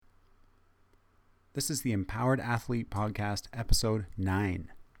This is the Empowered Athlete Podcast, episode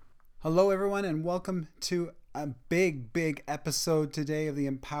 9. Hello, everyone, and welcome to a big episode today of the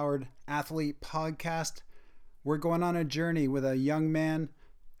Empowered Athlete Podcast. We're going on a journey with a young man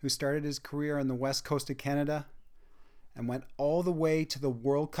who started his career on the west coast of Canada and went all the way to the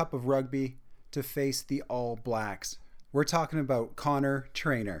World Cup of Rugby to face the All Blacks. We're talking about Conor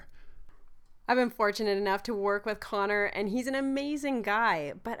Trainor. I've been fortunate enough to work with Conor, and he's an amazing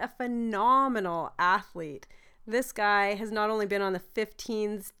guy, but a phenomenal athlete. This guy has not only been on the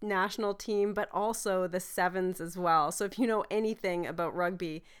 15s national team, but also the 7s as well. So if you know anything about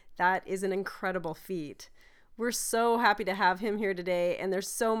rugby, that is an incredible feat. We're so happy to have him here today, and there's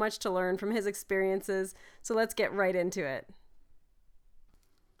so much to learn from his experiences. So let's get right into it.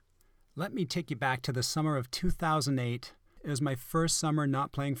 Let me take you back to the summer of 2008. It was my first summer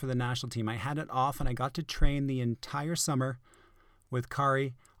not playing for the national team. I had it off and I got to train the entire summer with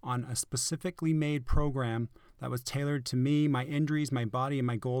Kari on a specifically made program that was tailored to me, my injuries, my body, and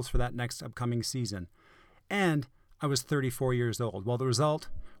my goals for that next upcoming season. And I was 34 years old. Well, the result,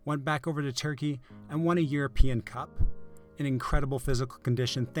 went back over to Turkey and won a European Cup in incredible physical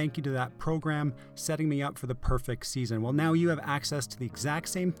condition. Thank you to that program setting me up for the perfect season. Well, now you have access to the exact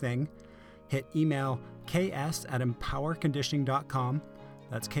same thing. Hit email ks@empowerconditioning.com.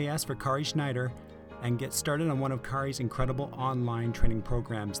 That's KS for Kari Schneider, and get started on one of Kari's incredible online training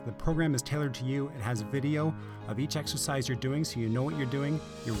programs. The program is tailored to you. It has video of each exercise you're doing so you know what you're doing.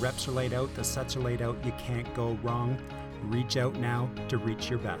 Your reps are laid out, the sets are laid out. You can't go wrong. Reach out now to reach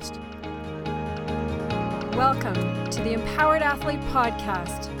your best. Welcome to the Empowered Athlete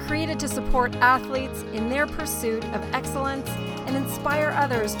Podcast, created to support athletes in their pursuit of excellence and inspire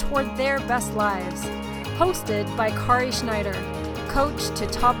others toward their best lives. Hosted by Kari Schneider, coach to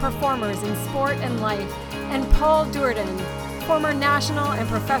top performers in sport and life, and Paul Durden, former national and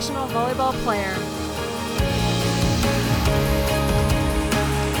professional volleyball player.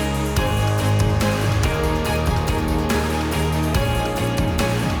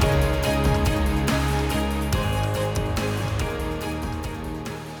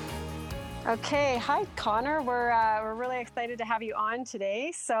 Okay, hi Conor. We're really excited to have you on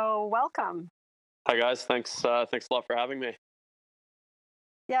today. So welcome. Hi guys, thanks a lot for having me.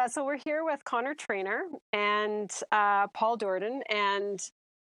 Yeah, so we're here with Conor Trainor and Paul Durden. And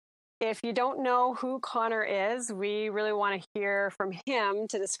if you don't know who Conor is, we really want to hear from him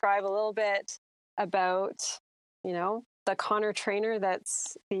to describe a little bit about, the Conor Trainor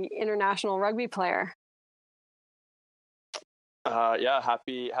that's the international rugby player. Yeah,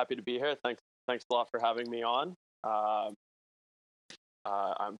 happy to be here. Thanks a lot for having me on. I'm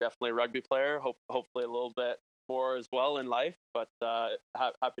definitely a rugby player. Hopefully a little bit more as well in life, but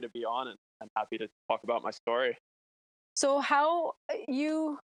happy to be on and happy to talk about my story. So how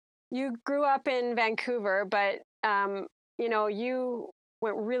you grew up in Vancouver, but you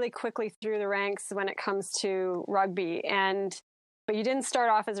went really quickly through the ranks when it comes to rugby, but you didn't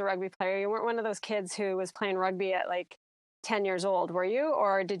start off as a rugby player. You weren't one of those kids who was playing rugby at like 10 years old, were you?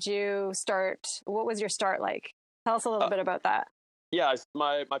 Or did you start, what was your start like? Tell us a little bit about that. Yeah,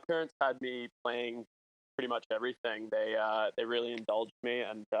 my parents had me playing pretty much everything. They really indulged me,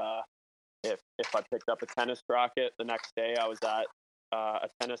 and if I picked up a tennis racket, the next day I was at a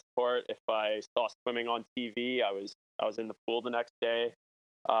tennis court. If I saw swimming on TV, I was in the pool the next day.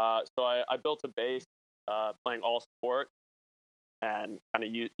 So I built a base playing all sport and kind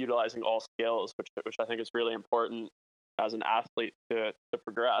of utilizing all skills, which I think is really important as an athlete to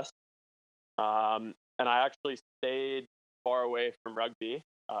progress. And I actually stayed far away from rugby.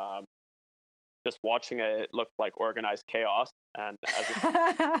 Just watching it looked like organized chaos. And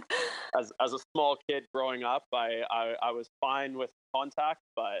as a small kid growing up, I was fine with contact,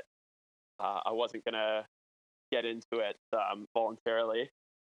 but I wasn't gonna get into it voluntarily.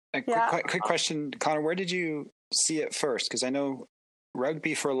 A quick question, Conor. Where did you see it first? Because I know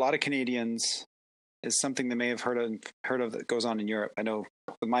rugby for a lot of Canadians is something they may have heard of that goes on in Europe. I know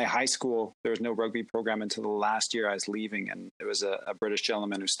with my high school, there was no rugby program until the last year I was leaving, and it was a British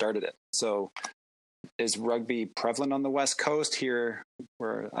gentleman who started it. So is rugby prevalent on the West Coast? Here,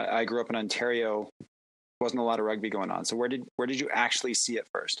 where I grew up in Ontario, wasn't a lot of rugby going on. So where did you actually see it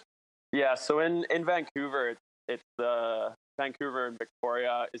first? Yeah, so in Vancouver, it's the Vancouver and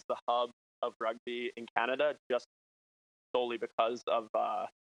Victoria is the hub of rugby in Canada, just solely because of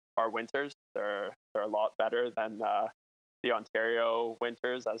our winters. They're a lot better than the Ontario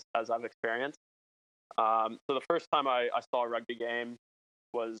winters, as I've experienced. So the first time I saw a rugby game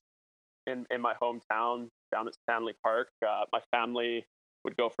was in my hometown down at Stanley Park. My family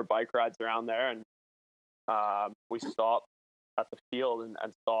would go for bike rides around there, and we stopped at the field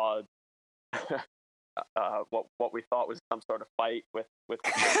and saw what we thought was some sort of fight with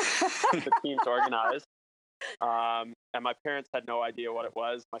the teams organized. And my parents had no idea what it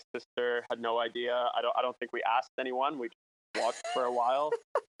was. My sister had no idea. I don't think we asked anyone. We just watched for a while,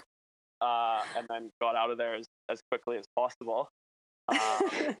 and then got out of there as quickly as possible.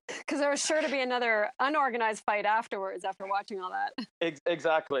 Because there was sure to be another unorganized fight afterwards after watching all that.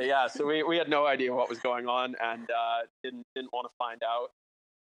 Exactly, yeah. So we had no idea what was going on, and didn't want to find out.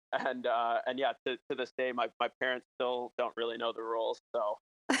 And yeah, to this day, my parents still don't really know the rules, so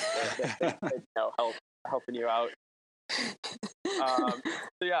they helping you out. So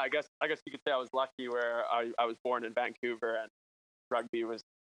yeah, I guess you could say I was lucky where I was born in Vancouver, and rugby was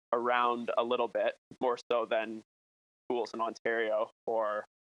around a little bit more so than schools in Ontario or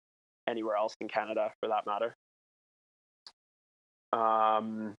anywhere else in Canada for that matter.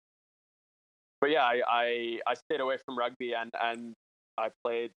 But yeah, I stayed away from rugby and I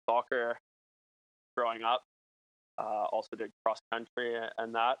played soccer growing up. Also did cross country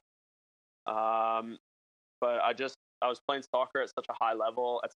and that. But I was playing soccer at such a high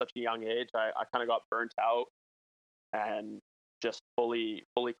level at such a young age. I kind of got burnt out and just fully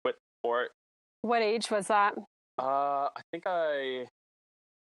quit the sport. What age was that? I think I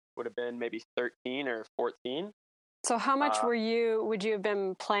would have been maybe 13 or 14. So how much would you have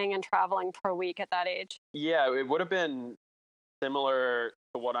been playing and traveling per week at that age? Yeah, it would have been similar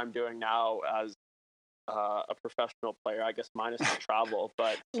to what I'm doing now as a professional player, I guess, minus the travel,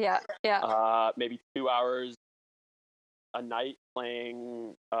 but yeah. Maybe 2 hours a night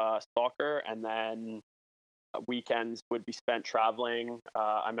playing soccer, and then weekends would be spent traveling.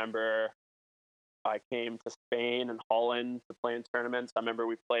 I remember I came to Spain and Holland to play in tournaments. I remember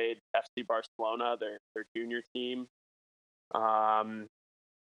we played FC Barcelona, their junior team. And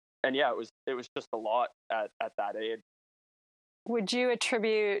yeah, it was just a lot at that age. Would you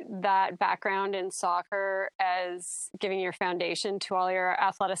attribute that background in soccer as giving your foundation to all your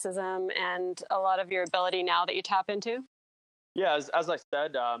athleticism and a lot of your ability now that you tap into? Yeah, as I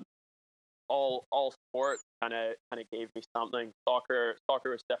said, all sports kind of gave me something. Soccer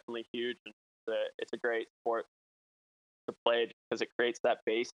was definitely huge, and it's a great sport to play because it creates that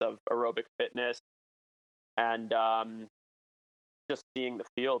base of aerobic fitness and just seeing the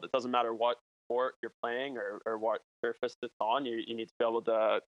field. It doesn't matter what sport you're playing or what surface it's on. You need to be able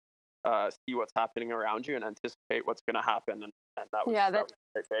to see what's happening around you and anticipate what's going to happen. And that was a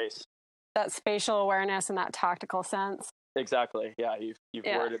great base. That spatial awareness and that tactical sense. Exactly. Yeah, you've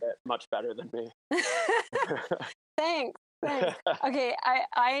worded it much better than me. Thanks. Okay,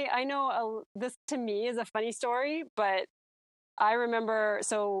 I know this to me is a funny story, but I remember,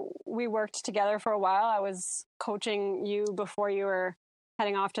 so we worked together for a while. I was coaching you before you were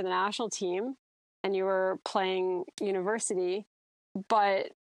heading off to the national team, and you were playing university,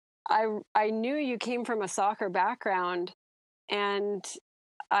 but I knew you came from a soccer background, and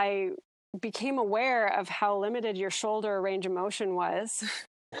I became aware of how limited your shoulder range of motion was.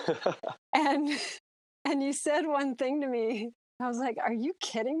 And you said one thing to me. I was like, are you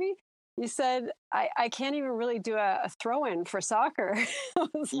kidding me? You said, I can't even really do a throw-in for soccer. I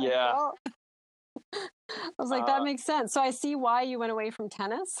was like, yeah. Well, I was like, that makes sense. So I see why you went away from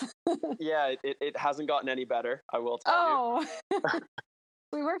tennis. Yeah, it hasn't gotten any better, I will tell you.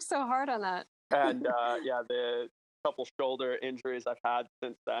 We worked so hard on that. And yeah, the couple shoulder injuries I've had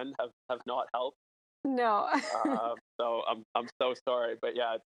since then have not helped. No. So I'm so sorry, but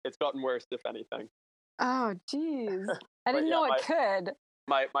yeah, it's gotten worse if anything. Oh, geez. I didn't know it could.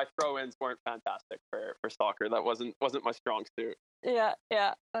 My throw-ins weren't fantastic for soccer. That wasn't my strong suit. Yeah,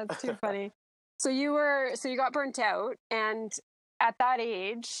 that's too funny. So you got burnt out, and at that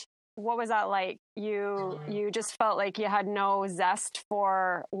age, what was that like? You just felt like you had no zest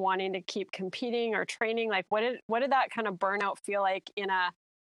for wanting to keep competing or training. Like what did that kind of burnout feel like in a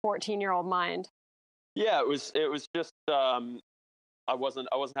 14-year-old mind? Yeah, it was just I wasn't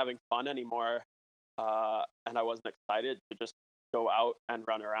having fun anymore, and I wasn't excited to just go out and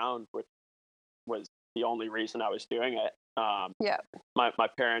run around, which was the only reason I was doing it. My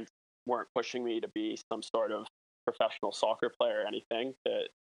parents weren't pushing me to be some sort of professional soccer player or anything.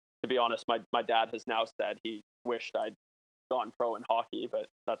 To be honest, my dad has now said he wished I'd gone pro in hockey, but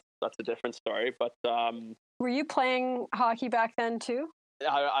that's a different story. But were you playing hockey back then too?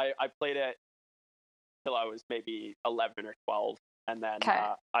 I played it till I was maybe 11 or 12. And then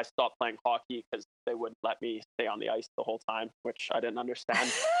I stopped playing hockey because they wouldn't let me stay on the ice the whole time, which I didn't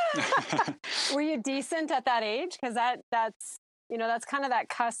understand. Were you decent at that age? Because that's kind of that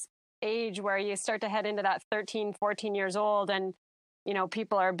cusp age where you start to head into that 13, 14 years old, and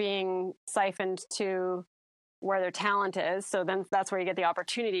people are being siphoned to where their talent is. So then that's where you get the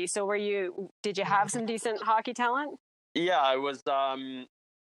opportunity. So did you have some decent hockey talent? Yeah, I was I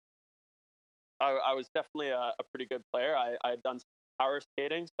was definitely a pretty good player. I had done power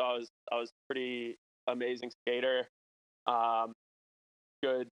skating, so I was pretty amazing skater. Um,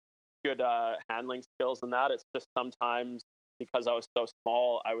 good handling skills in that. It's just sometimes because I was so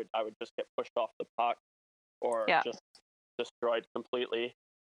small, I would just get pushed off the puck or just destroyed completely.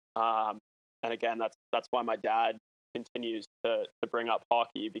 And again, that's why my dad continues to bring up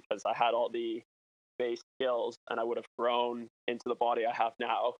hockey, because I had all the base skills and I would have grown into the body I have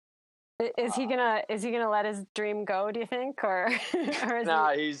now. Is he gonna let his dream go, do you think, or is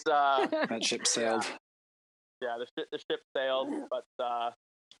nah, he's That ship sailed. Yeah, the ship sailed, but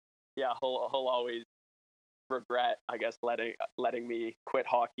yeah, he'll always regret, I guess, letting me quit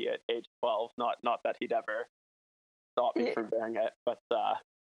hockey at age 12. Not that he'd ever stop me from doing it, but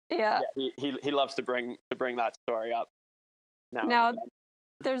he loves to bring that story up. Now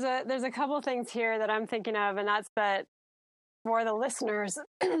there's a couple of things here that I'm thinking of, and that's that for the listeners,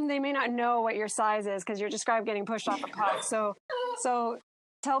 they may not know what your size is because you're described getting pushed off the puck. So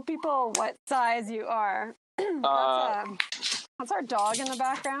tell people what size you are. That's our dog in the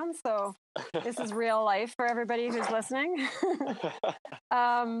background. So this is real life for everybody who's listening.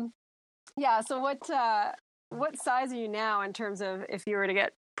 Yeah. So what size are you now in terms of if you were to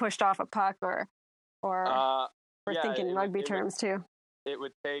get pushed off a puck or thinking rugby terms too? It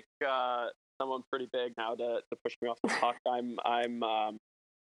would take someone pretty big now to push me off the puck. I'm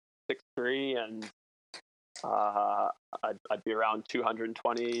 6'3", and I'd be around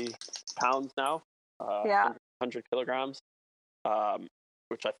 220 pounds now. 100 kilograms,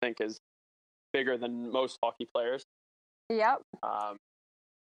 which I think is bigger than most hockey players. Yep.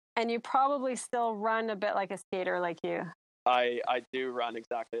 And you probably still run a bit like a skater, like you. I do run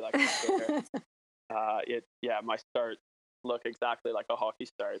exactly like a skater. My starts look exactly like a hockey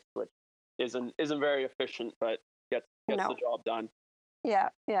start, which isn't very efficient, but gets the job done. Yeah,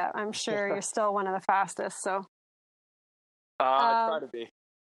 I'm sure you're still one of the fastest. So I try to be.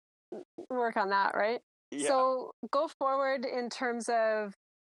 Work on that, right? Yeah. So go forward in terms of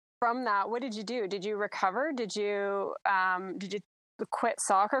from that. What did you do? Did you recover? Did you quit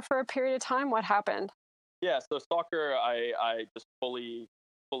soccer for a period of time? What happened? Yeah, so soccer, I just fully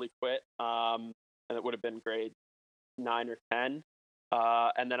quit, and it would have been grade 9 or 10,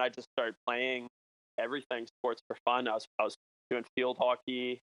 and then I just started playing everything, sports for fun. I was doing field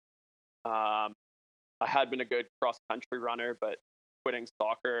hockey. I had been a good cross country runner, but quitting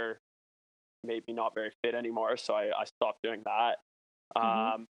soccer made me not very fit anymore, so I stopped doing that.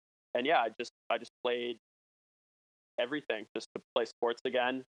 And yeah, I just played everything just to play sports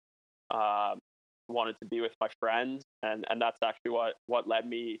again. Wanted to be with my friends, and that's actually what led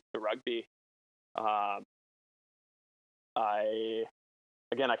me to rugby. I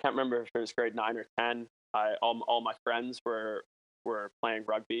can't remember if it was grade 9 or 10. All my friends were playing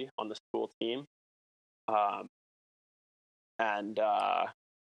rugby on the school team, and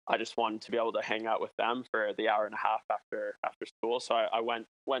I just wanted to be able to hang out with them for the hour and a half after school. So I went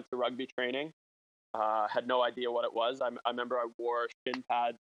to rugby training. Had no idea what it was. I remember I wore shin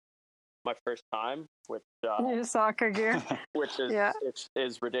pads my first time, which your soccer gear, which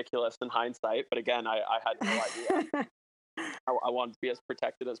is ridiculous in hindsight. But again, I had no idea. I wanted to be as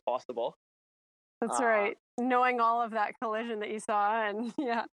protected as possible. That's right. Knowing all of that collision that you saw, and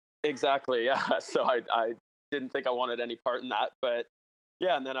exactly, yeah. So I didn't think I wanted any part in that, but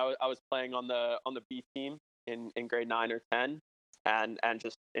yeah. And then I was playing on the B team in grade 9 or 10, and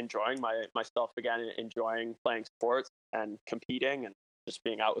just enjoying myself again, enjoying playing sports and competing and just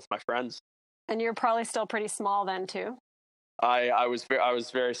being out with my friends. And you're probably still pretty small then too. I was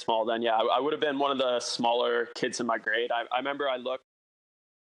very small then. Yeah, I would have been one of the smaller kids in my grade. I remember I looked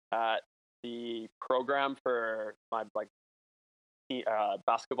at the program for my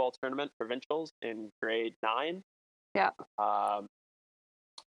basketball tournament provincials in grade 9. Yeah.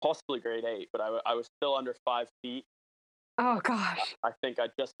 Possibly grade 8, but I was still under 5 feet. Oh gosh. I think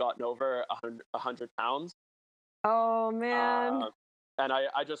I'd just gotten over 100 pounds. Oh man. And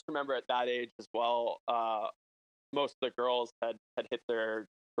I just remember at that age as well, most of the girls had hit their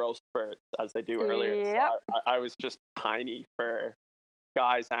growth spurts as they do earlier. Yep. So I was just tiny for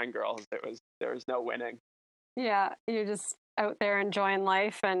guys and girls. There was no winning. Yeah, you're just out there enjoying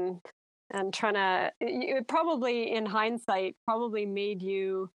life and trying to. It probably, in hindsight, probably made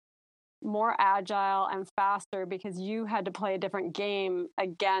you more agile and faster because you had to play a different game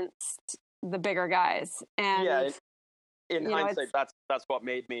against the bigger guys. And yeah, in hindsight, that's what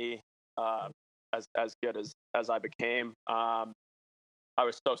made me as good as I became. I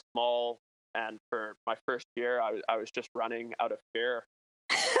was so small And for my first year, I was just running out of fear.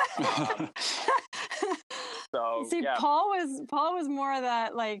 Um, so See, yeah, Paul was more of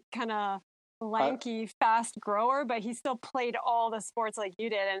that like kind of lanky, fast grower, but he still played all the sports like you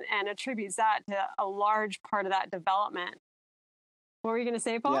did, and attributes that to a large part of that development. What were you going to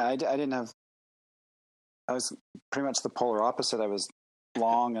say, Paul? Yeah, I didn't have. I was pretty much the polar opposite. I was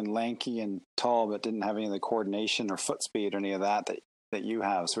long and lanky and tall, but didn't have any of the coordination or foot speed or any of that you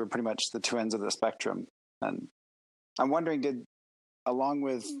have. So we're pretty much the two ends of the spectrum. And I'm wondering, along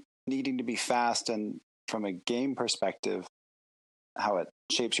with needing to be fast and from a game perspective, how it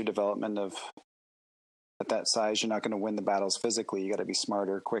shapes your development of at that size, you're not going to win the battles physically. You got to be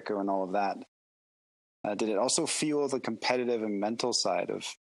smarter, quicker, and all of that. Did it also fuel the competitive and mental side of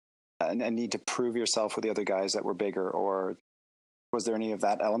a need to prove yourself with the other guys that were bigger, or was there any of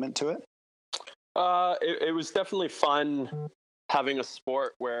that element to it? It was definitely fun having a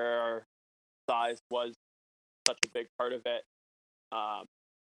sport where size was such a big part of it,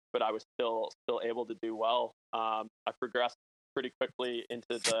 but I was still able to do well. I progressed pretty quickly into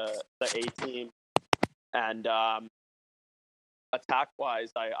the A team, and attack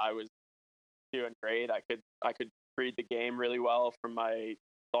wise, I was doing great. I could read the game really well from my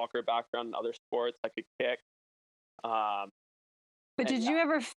soccer background and other sports. I could kick. But did you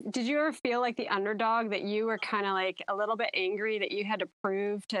ever feel like the underdog, that you were kind of like a little bit angry that you had to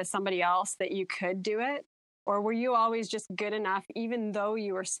prove to somebody else that you could do it? Or were you always just good enough, even though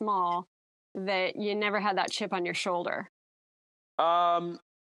you were small, that you never had that chip on your shoulder? Yeah,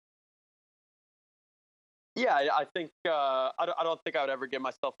 I think I don't think I would ever give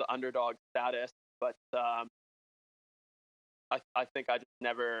myself the underdog status, but I think I just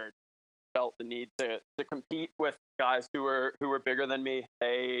never felt the need to compete with guys who were bigger than me.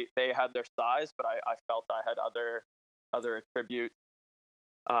 They had their size, but I felt I had other attributes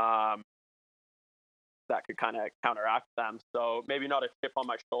that could kind of counteract them. So maybe not a chip on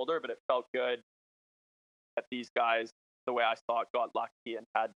my shoulder, but it felt good that these guys, the way I saw it, got lucky and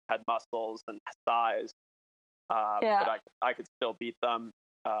had muscles and size. But I could still beat them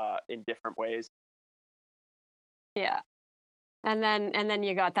in different ways. Yeah. And then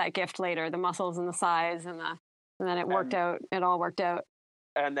you got that gift later, the muscles and the size, and then it worked out. It all worked out.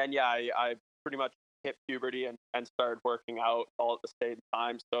 And then I pretty much hit puberty and started working out all at the same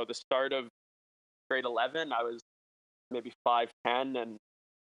time. So the start of grade 11, I was maybe 5'10" and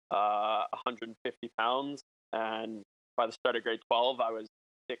 150 pounds, and by the start of grade 12, I was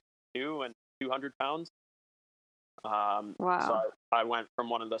 6'2" and 200 pounds. Wow! So I went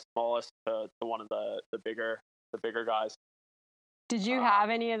from one of the smallest to one of the bigger guys. Did you have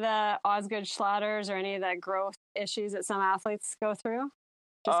any of the Osgood Schlatters or any of the growth issues that some athletes go through?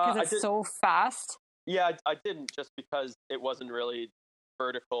 Just because it's so fast? Yeah, I didn't, just because it wasn't really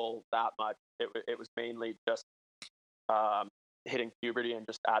vertical that much. It was mainly just hitting puberty and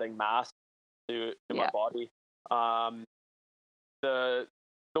just adding mass to my body. The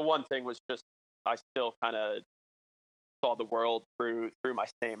one thing was just I still kind of saw the world through my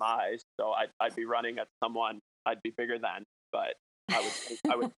same eyes. So I'd be running at someone I'd be bigger than, but I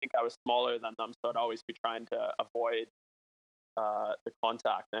would think I was smaller than them, so I'd always be trying to avoid the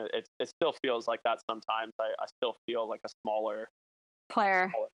contact. And it still feels like that sometimes. I still feel like a smaller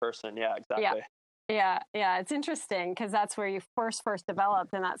person. Yeah, exactly. Yeah. It's interesting because that's where you first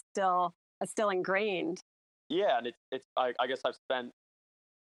developed, and that's still ingrained. Yeah, and I guess I've spent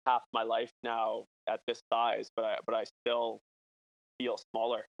half my life now at this size, but I still feel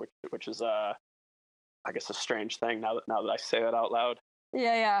smaller, which is I guess a strange thing now that I say that out loud.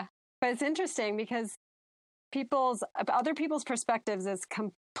 Yeah. But it's interesting because other people's perspectives is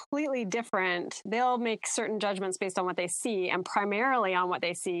completely different. They'll make certain judgments based on what they see, and primarily on what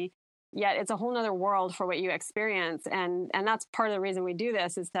they see. Yet it's a whole nother world for what you experience. And that's part of the reason we do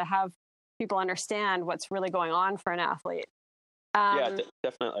this, is to have people understand what's really going on for an athlete.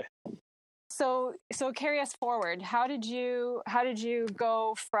 Definitely. So carry us forward. How did you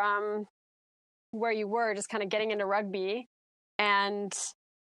go from where you were, just kind of getting into rugby, and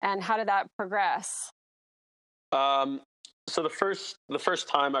how did that progress? So the first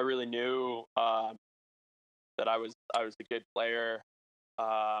time I really knew that I was a good player,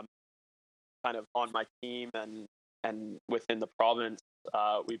 kind of on my team and within the province,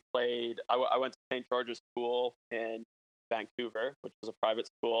 we played. I went to St. George's School in Vancouver, which was a private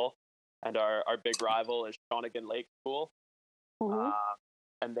school, and our big rival is Shawnigan Lake School. Mm-hmm.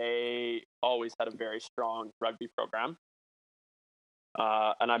 And they always had a very strong rugby program.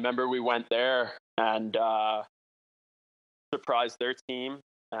 And I remember we went there and surprised their team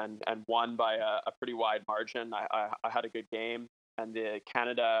and won by a pretty wide margin. I had a good game, and the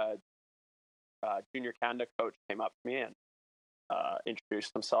Canada junior Canada coach came up to me and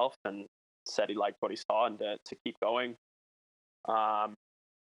introduced himself and said he liked what he saw and to keep going. How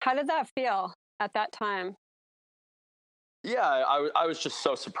did that feel at that time? Yeah, I was just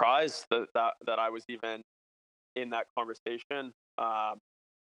so surprised that I was even in that conversation. I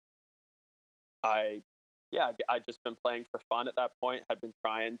just been playing for fun at that point. Had been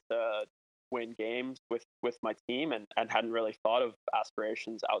trying to win games with my team and hadn't really thought of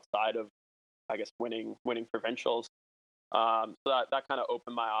aspirations outside of, I guess, winning provincials. So that kind of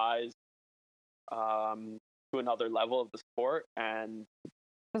opened my eyes to another level of the sport, and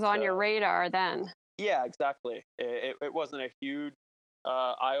it was on your radar then. Yeah, exactly. It wasn't a huge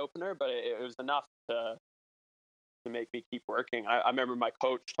eye opener, but it was enough to make me keep working. I remember my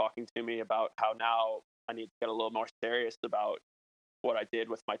coach talking to me about how now I need to get a little more serious about what I did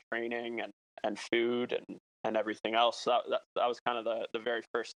with my training and food and everything else. So that was kind of the very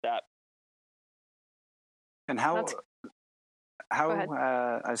first step. And how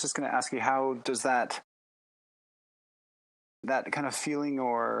I was just going to ask you, how does that kind of feeling,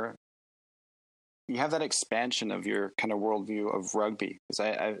 or you have that expansion of your kind of worldview of rugby? Because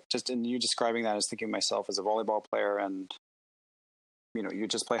I just, in you describing that, I was thinking of myself as a volleyball player, and you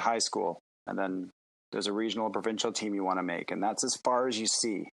just play high school, and then there's a regional or provincial team you want to make, and that's as far as you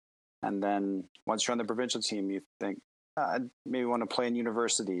see. And then once you're on the provincial team, you think, I maybe want to play in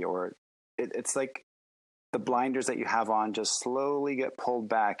university, or it's like the blinders that you have on just slowly get pulled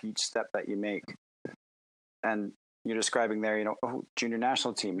back each step that you make. And you're describing there, junior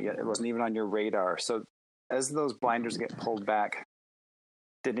national team, yet it wasn't even on your radar. So as those blinders get pulled back,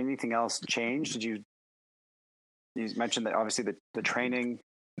 did anything else change? You mentioned that obviously the training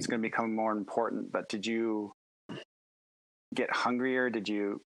is going to become more important, but did you get hungrier? Did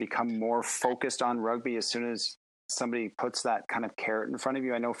you become more focused on rugby as soon as somebody puts that kind of carrot in front of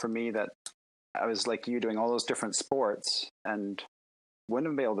you? I know for me that I was like you, doing all those different sports and wouldn't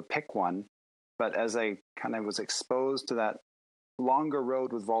have been able to pick one. But as I kind of was exposed to that longer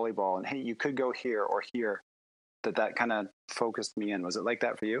road with volleyball, and hey, you could go here or here, that kind of focused me in. Was it like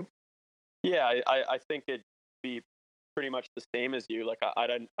that for you? Yeah, I think it'd be pretty much the same as you. Like I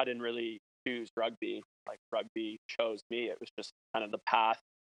didn't really choose rugby. Like rugby chose me. It was just kind of the path.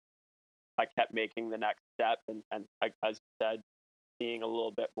 I kept making the next step, and as you said, seeing a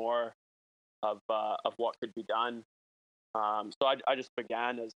little bit more of what could be done. So I just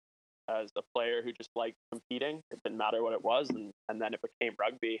began as a player who just liked competing. It didn't matter what it was, and then it became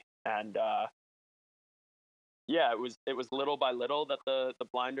rugby. And it was little by little that the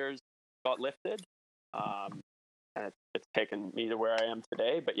blinders got lifted. And it's taken me to where I am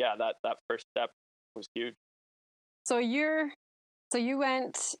today. But yeah, that first step was huge. So you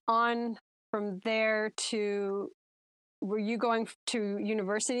went on from there to, were you going to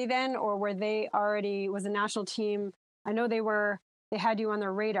university then, or was the national team? I know they had you on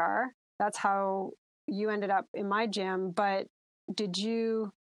their radar. That's how you ended up in my gym. But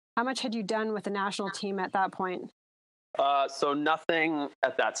how much had you done with the national team at that point? So nothing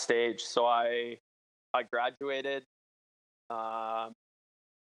at that stage. So I graduated. I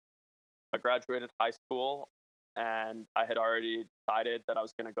graduated high school, and I had already decided that I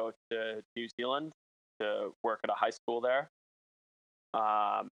was going to go to New Zealand to work at a high school there.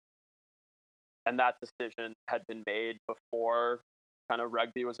 And that decision had been made before kind of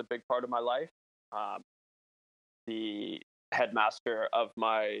rugby was a big part of my life. The headmaster of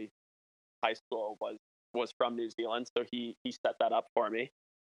my high school was from New Zealand, so he set that up for me.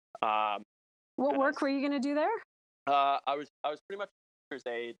 What work were you going to do there? I was pretty much a teacher's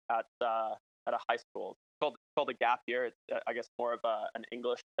aide at a high school. It's called a gap year. It's I guess more of an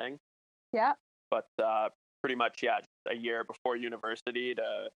English thing. Yeah. But pretty much, yeah, just a year before university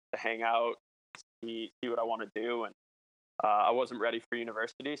to hang out, see what I want to do, and I wasn't ready for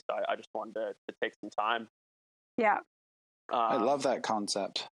university, so I just wanted to take some time. Yeah. I love that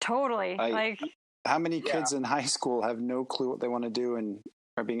concept. Totally. How many kids in high school have no clue what they want to do and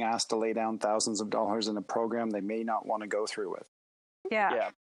are being asked to lay down thousands of dollars in a program they may not want to go through with? Yeah. Yeah.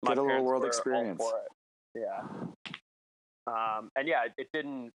 Get a little world experience. Yeah. And yeah, it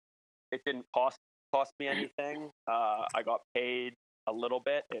didn't cost me anything. I got paid a little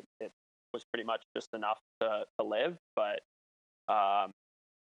bit. It was pretty much just enough to live, but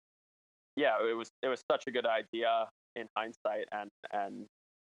it was such a good idea in hindsight, and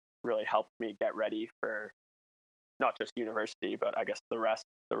really helped me get ready for not just university, but I guess the rest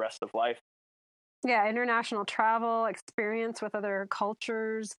of life. Yeah, international travel, experience with other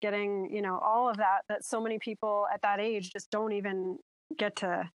cultures, getting, all of that so many people at that age just don't even get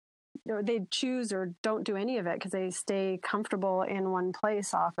to, they choose or don't do any of it because they stay comfortable in one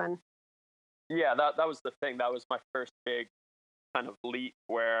place often. Yeah, that was the thing. That was my first big kind of leap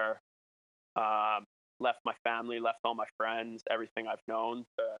where left my family, left all my friends, everything I've known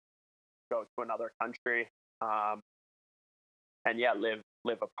to go to another country, and yeah, live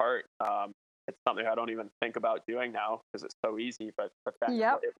apart. It's something I don't even think about doing now because it's so easy. But then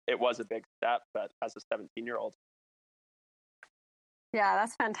it was a big step. But as a 17-year-old, yeah,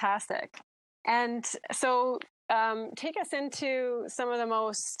 that's fantastic. And so, take us into some of the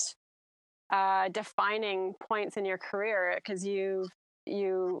most defining points in your career, because you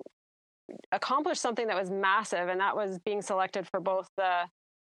accomplished something that was massive, and that was being selected for both the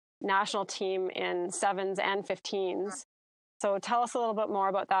national team in 7s and 15s. So tell us a little bit more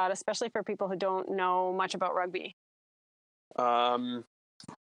about that, especially for people who don't know much about rugby. But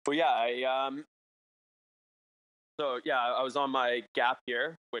yeah, I was on my gap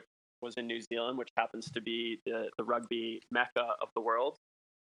year, which was in New Zealand, which happens to be the rugby mecca of the world.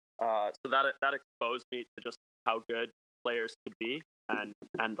 So that exposed me to just how good players could be and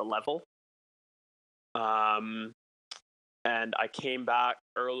the level. And I came back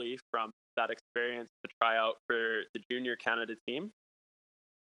early from that experience to try out for the junior Canada team,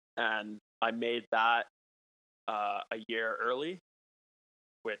 and I made that a year early,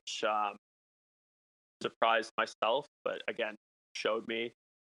 which surprised myself, but again showed me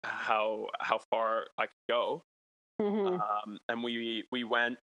how far I could go. Mm-hmm. And we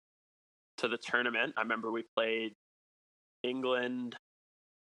went to the tournament. I remember we played England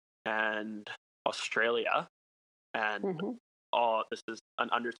and Australia, and this is an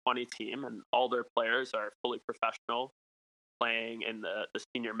under 20 team, and all their players are fully professional, playing in the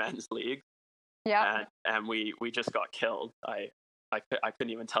senior men's league. Yeah, and we just got killed. I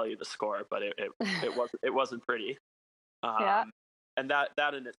couldn't even tell you the score, but it wasn't pretty. Yeah. And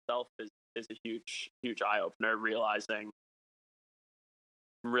that in itself is a huge eye opener, realizing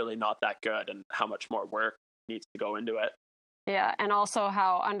I'm really not that good and how much more work needs to go into it. Yeah, and also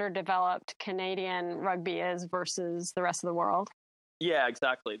how underdeveloped Canadian rugby is versus the rest of the world. Yeah,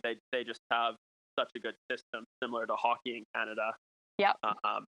 exactly. They just have such a good system, similar to hockey in Canada. Yep.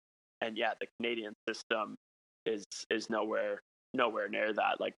 And yeah, the Canadian system is nowhere near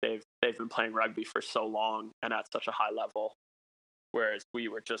that. Like they've been playing rugby for so long and at such a high level, whereas we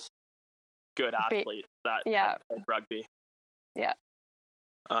were just good athletes that played rugby. Yeah.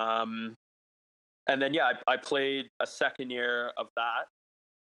 And then I played a second year of that,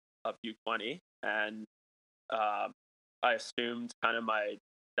 of U20, and I assumed kind of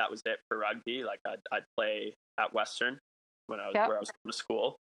that was it for rugby. Like I'd play at Western where I was going to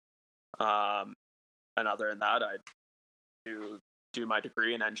school. And other than that, I'd do my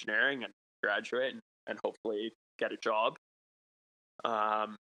degree in engineering and graduate and hopefully get a job.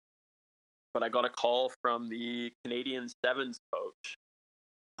 But I got a call from the Canadian Sevens coach.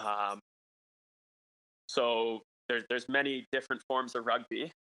 So there's many different forms of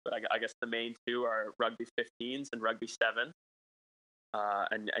rugby, but I guess the main two are rugby 15s and rugby 7.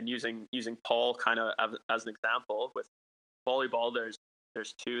 And using Paul kind of as an example, with volleyball, there's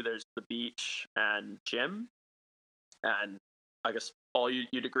two. There's the beach and gym. And I guess, Paul,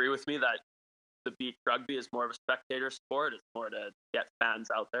 you'd agree with me that the beach rugby is more of a spectator sport. It's more to get fans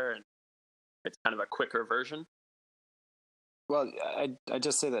out there, and it's kind of a quicker version. Well, I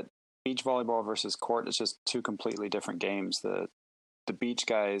just say that beach volleyball versus court is just two completely different games. The beach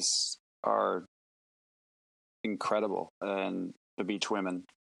guys are incredible, and the beach women,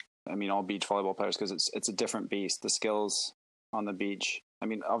 I mean, all beach volleyball players, because it's a different beast. The skills on the beach, I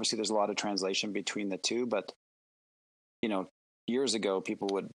mean, obviously there's a lot of translation between the two, but years ago people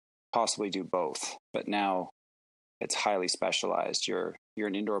would possibly do both, but now it's highly specialized. You're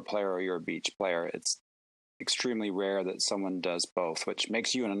an indoor player or you're a beach player. It's extremely rare that someone does both, which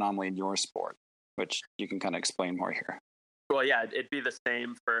makes you an anomaly in your sport, which you can kind of explain more here. Well, yeah, it'd be the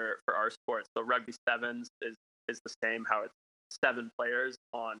same for our sport. So rugby 7s is the same, how it's 7 players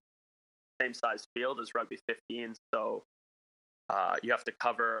on same size field as rugby 15. So you have to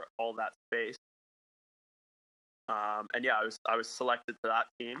cover all that space. And yeah, I was selected to that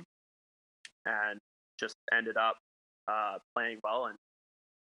team, and just ended up playing well.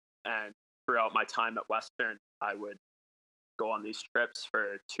 And throughout my time at Western, I would go on these trips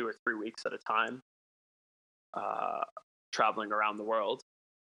for 2 or 3 weeks at a time, traveling around the world.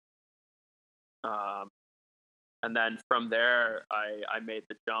 And then from there, I made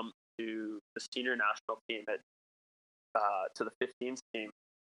the jump to the senior national team to the 15s team.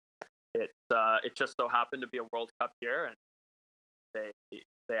 It just so happened to be a World Cup year, and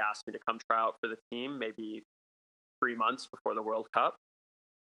they asked me to come try out for the team maybe 3 months before the World Cup.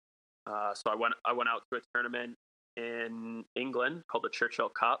 So I went out to a tournament in England called the Churchill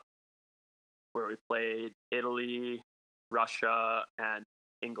Cup, where we played Italy, Russia, and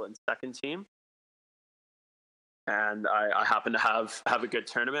England's second team. And I happened to have a good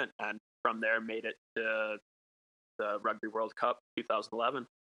tournament, and from there made it to the Rugby World Cup 2011.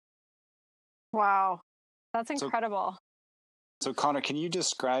 Wow, that's incredible. So Conor, can you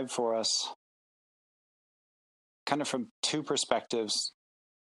describe for us, kind of from two perspectives,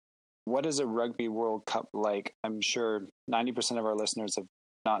 what is a Rugby World Cup like? I'm sure 90% of our listeners have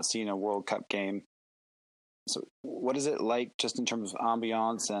not seen a World Cup game. So what is it like just in terms of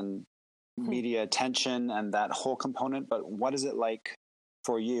ambiance and media attention and that whole component? But what is it like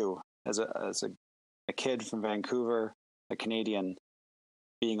for you as a kid from Vancouver, a Canadian,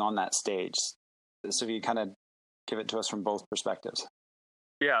 being on that stage? So if you kind of give it to us from both perspectives.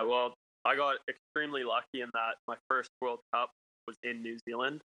 Yeah, well, I got extremely lucky in that my first World Cup was in New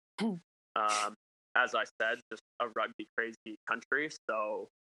Zealand. As I said, just a rugby crazy country. So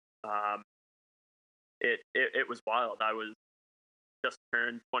it was wild. I was just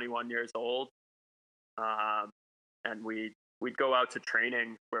turned 21 years old, and we'd go out to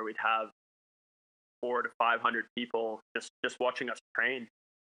training where we'd have 400 to 500 people just watching us train.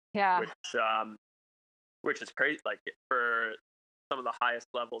 Yeah. Which is crazy. Like, for some of the highest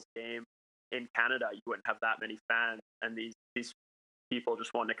levels game in Canada, you wouldn't have that many fans, and these people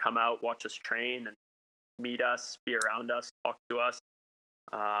just wanted to come out, watch us train, and meet us, be around us, talk to us,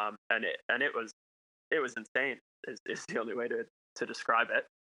 and it was insane. Is the only way to describe it.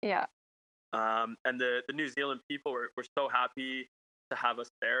 Yeah. And the New Zealand people were so happy to have us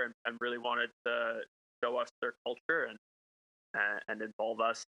there, and really wanted to show us their culture and involve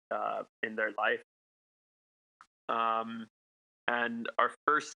us in their life. And our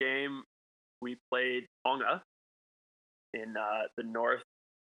first game, we played Tonga in the north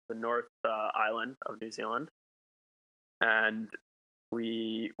island of New Zealand, and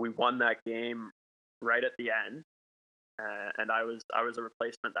we won that game right at the end. And I was a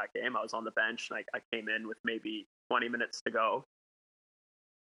replacement that game. I was on the bench, and I came in with maybe 20 minutes to go.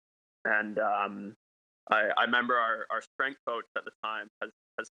 And I remember our strength coach at the time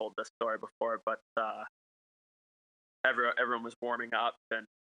has told this story before, but everyone was warming up, and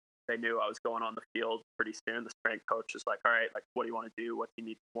they knew I was going on the field pretty soon. The strength coach is like, all right, like, what do you want to do? What do you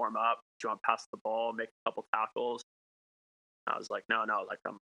need to warm up? Do you want to pass the ball, make a couple tackles? I was like, no, like,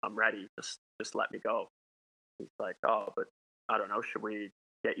 I'm ready. Just let me go. He's like, oh, but I don't know, should we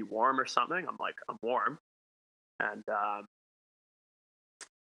get you warm or something? I'm like, I'm warm. And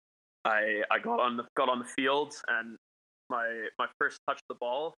I got on the field, and my first touch of the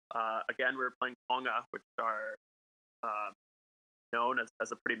ball, again, we were playing Tonga, which are known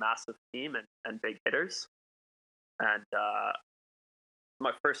as a pretty massive team and big hitters. And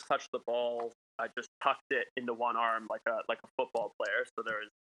my first touch of the ball, I just tucked it into one arm like a football player. So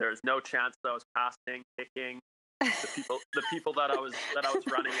there was no chance that I was passing, kicking. The people that I was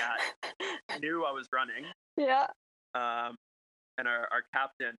running at knew I was running. Yeah. And our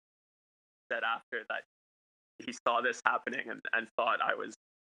captain said after that he saw this happening and thought I was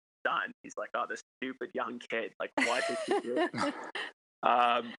done. He's like, oh, this stupid young kid, like, what did you do?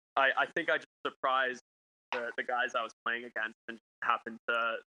 I think I just surprised the guys I was playing against, and happened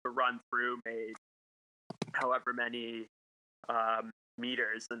to run through, made however many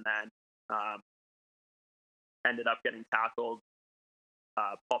meters, and then ended up getting tackled,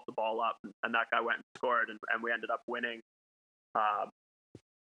 popped the ball up, and that guy went and scored, and we ended up winning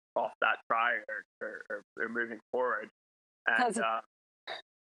off that try or moving forward. And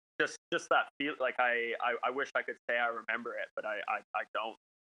just that feel, like, I wish I could say I remember it, but I don't.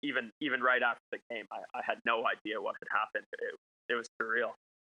 Even right after the game, I had no idea what had happened. It was surreal.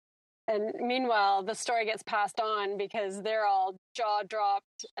 And meanwhile, the story gets passed on because they're all jaw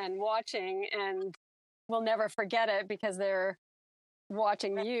dropped and watching, and will never forget it because they're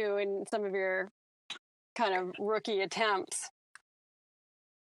watching you in some of your kind of rookie attempts.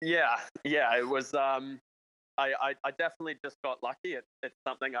 Yeah, it was. I definitely just got lucky. It's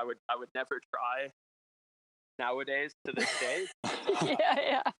something I would never try nowadays to this day.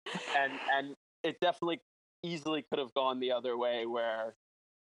 Yeah. And it definitely easily could have gone the other way, where.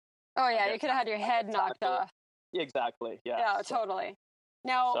 Oh yeah, you could have had your head knocked off. Exactly. Yeah. Yeah, totally.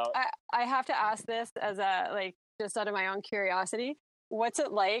 Now, I have to ask this as just out of my own curiosity. What's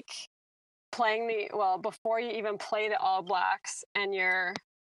it like playing before you even play the All Blacks and you're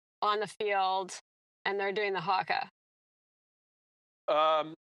on the field and they're doing the haka?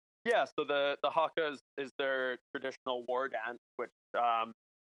 Yeah, so the haka is their traditional war dance, which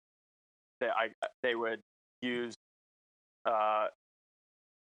they would use, I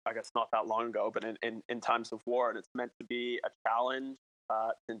guess not that long ago, but in times of war, and it's meant to be a challenge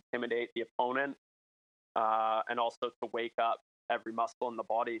to intimidate the opponent, and also to wake up every muscle in the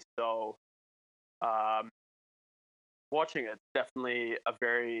body. So watching it's definitely a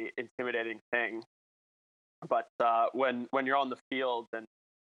very intimidating thing. But when you're on the field and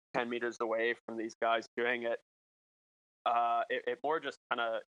 10 meters away from these guys doing it, it more just kind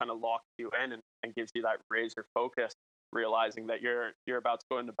of locks you in and gives you that razor focus, realizing that you're about to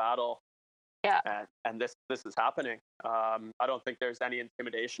go into battle. Yeah. And this is happening. I don't think there's any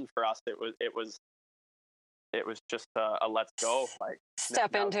intimidation for us. It was just a let's go. Like,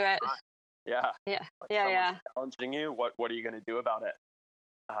 step into it. Yeah. Yeah. Like, Yeah. challenging you. What are you going to do about it?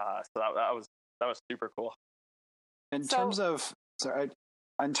 So that was super cool. In terms of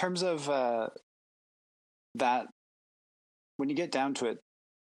that, when you get down to it,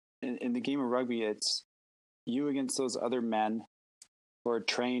 in the game of rugby, it's you against those other men who are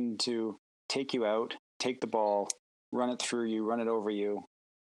trained to take you out, take the ball, run it through you, run it over you.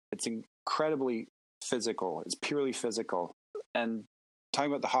 It's incredibly physical. It's purely physical. And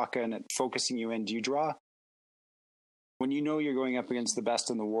talking about the haka and it focusing you in, do you draw, when you know you're going up against the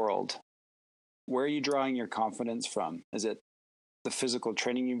best in the world, where are you drawing your confidence from? Is it the physical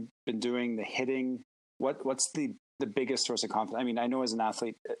training you've been doing, the hitting? What's the biggest source of confidence? I mean, I know as an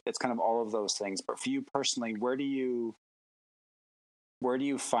athlete, it's kind of all of those things, but for you personally, where do you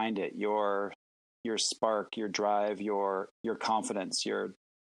find it? Your spark, your drive, your confidence,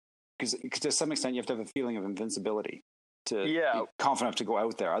 because to some extent you have to have a feeling of invincibility to be confident enough to go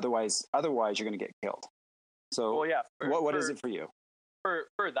out there. Otherwise you're going to get killed. So what is it for you? For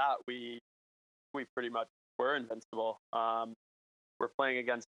that, we pretty much were invincible. We're playing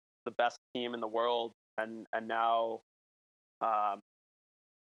against the best team in the world, and now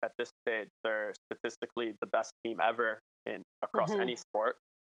at this stage they're statistically the best team ever across any sport.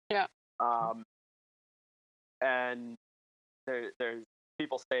 Yeah. And there's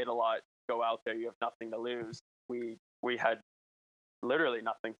people say it a lot, go out there, you have nothing to lose. We had literally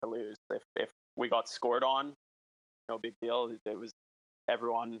nothing to lose. If we got scored on, no big deal. It was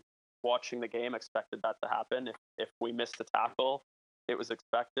everyone watching the game expected that to happen. If we missed a tackle, it was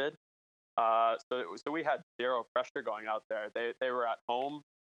expected. So we had zero pressure going out there. They were at home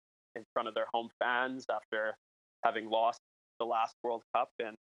in front of their home fans after having lost the last World Cup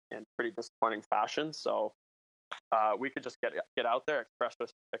in pretty disappointing fashion. So we could just get out there,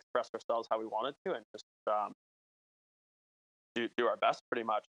 express ourselves how we wanted to, and just do our best pretty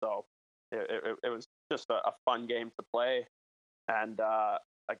much. So it was just a fun game to play. And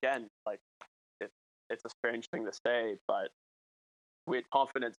again, like it's a strange thing to say, but we had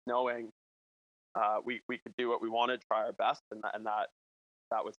confidence knowing we could do what we wanted, try our best, and that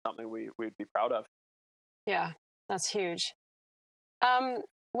was something we'd be proud of. Yeah, that's huge.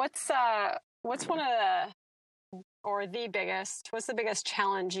 What's one of what's the biggest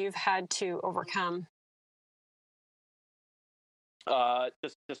challenge you've had to overcome?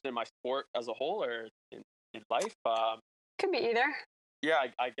 Just in my sport as a whole, or in life? Could be either. Yeah,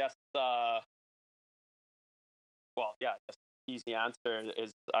 I guess. Just easy answer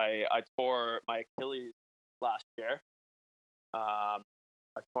is I tore my Achilles last year. I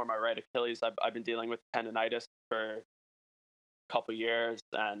tore my right Achilles. I've been dealing with tendonitis for a couple years,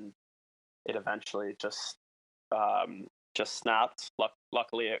 and it eventually just snapped.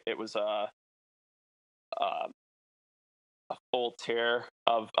 Luckily, it was a full tear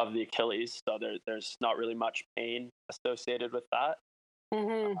of the Achilles, so there's not really much pain associated with that.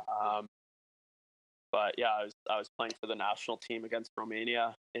 Mm-hmm. But yeah, I was playing for the national team against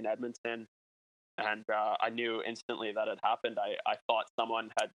Romania in Edmonton, and I knew instantly that it happened. I thought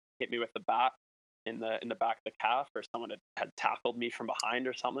someone had hit me with the bat in the back of the calf, or someone had tackled me from behind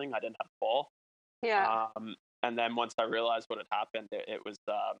or something. I didn't have the ball. Yeah. And then once I realized what had happened, it was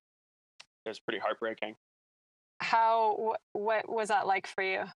pretty heartbreaking. What was that like for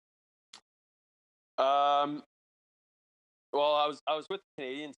you? Well, I was with the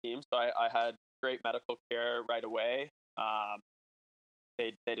Canadian team, so I had great medical care right away.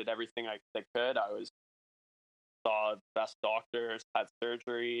 They did everything they could. I saw the best doctors, had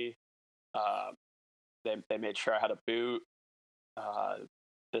surgery. They made sure I had a boot,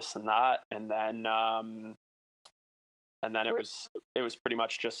 this and that, and then it was pretty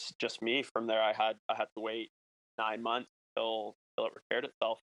much just me. From there, I had to wait 9 months till it repaired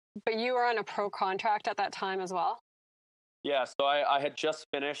itself. But you were on a pro contract at that time as well? Yeah, so I had just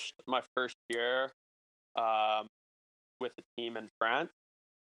finished my first year with a team in France,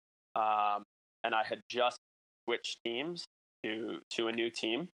 and I had just switched teams to a new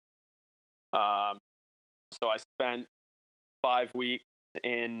team. So I spent 5 weeks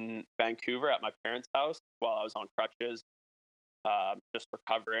in Vancouver at my parents' house while I was on crutches, just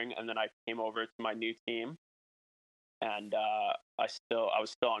recovering, and then I came over to my new team, and I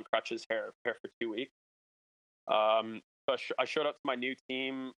was still on crutches here for 2 weeks. So I showed up to my new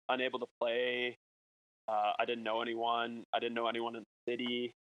team, unable to play. I didn't know anyone. I didn't know anyone in the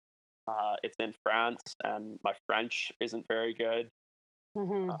city. It's in France, and my French isn't very good.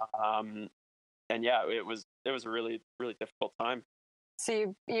 Mm-hmm. And yeah, it was a really, really difficult time.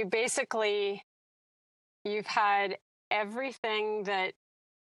 So you basically, you've had everything that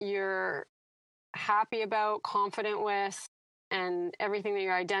you're happy about, confident with, and everything that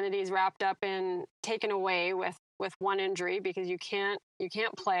your identity is wrapped up in taken away with one injury, because you can't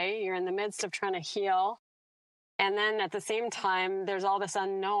play. You're in the midst of trying to heal, and then at the same time there's all this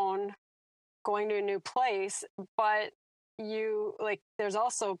unknown, going to a new place. But you, like, there's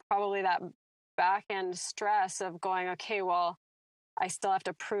also probably that back end stress of going, okay, well, I still have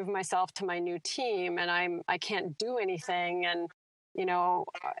to prove myself to my new team, and I can't do anything. And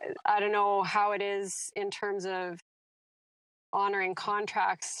I don't know how it is in terms of honoring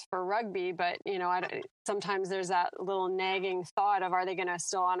contracts for rugby, but sometimes there's that little nagging thought of, are they going to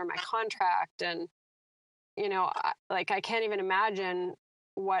still honor my contract? And I can't even imagine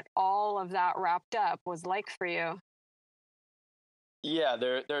what all of that wrapped up was like for you. Yeah,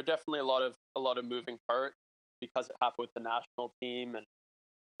 there are definitely a lot of moving parts, because it happened with the national team, and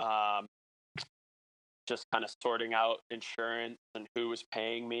just kind of sorting out insurance and who was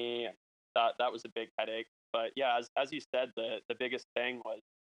paying me. And that was a big headache. But yeah, as you said, the biggest thing was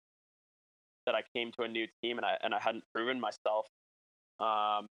that I came to a new team, and I hadn't proven myself.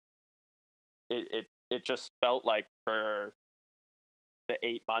 It just felt like for the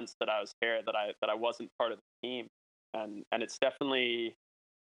 8 months that I was here that I wasn't part of the team, and it's definitely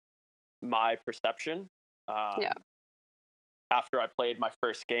my perception. Yeah. After I played my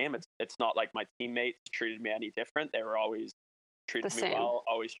first game, it's not like my teammates treated me any different. They were always treated me well,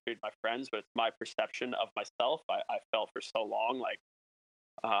 always treated my friends, but it's my perception of myself. I felt for so long like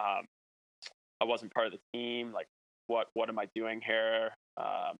I wasn't part of the team. Like, what am I doing here?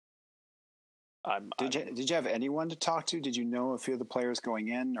 Did you have anyone to talk to? Did you know a few of the players going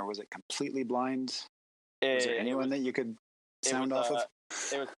in, or was it completely blind? Was there anyone that you could sound off of?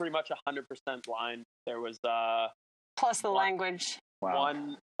 It was pretty much 100% blind. There was plus the language. Wow.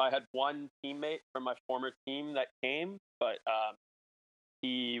 I had one teammate from my former team that came, but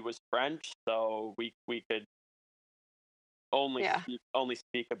he was French, so we could only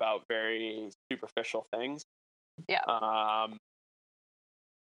speak about very superficial things. Yeah.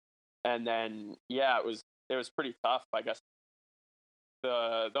 And then it was pretty tough. I guess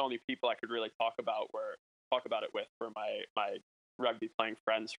the only people I could really talk about it with were my rugby playing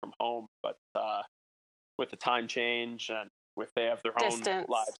friends from home. But with the time change and with they have their own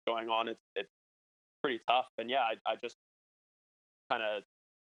lives going on, it's pretty tough. And yeah, I just kind of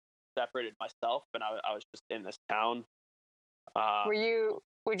separated myself, and I was just in this town.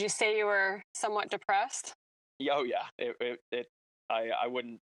 Would you say you were somewhat depressed? Oh yeah, I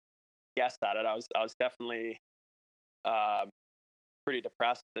wouldn't guess at it. I was definitely pretty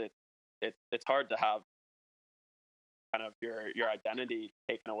depressed. It's hard to have kind of your identity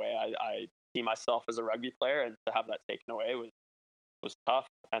taken away. I see myself as a rugby player, and to have that taken away was tough.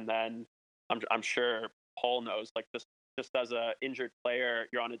 And then I'm sure Paul knows, like, just as a injured player,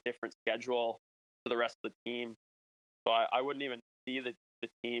 you're on a different schedule to the rest of the team. So I wouldn't even see the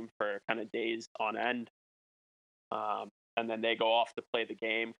team for kind of days on end. And then they go off to play the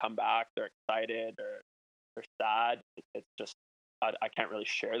game, come back, they're excited or they're sad. It's just, I can't really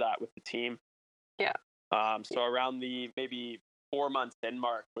share that with the team. Yeah. So around the maybe 4 months in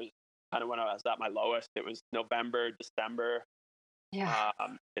mark was kind of when I was at my lowest. It was November, December. Yeah.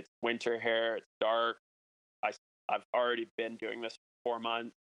 It's winter here. It's dark. I've already been doing this for 4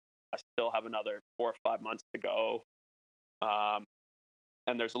 months. I still have another 4 or 5 months to go.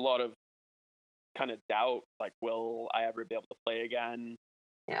 And there's a lot of kind of doubt, like, will I ever be able to play again?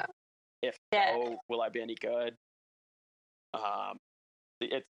 Yeah. If so, will I be any good?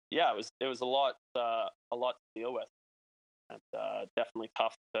 It was a lot to deal with, and definitely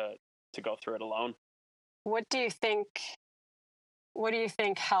tough to go through it alone. What do you think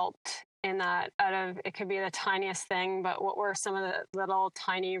helped in that? Out of, it could be the tiniest thing, but what were some of the little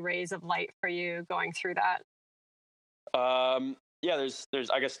tiny rays of light for you going through that? There's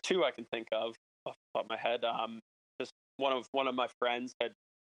I guess two I can think of off the top of my head. Just one of my friends had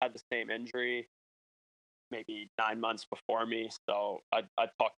the same injury maybe 9 months before me, so I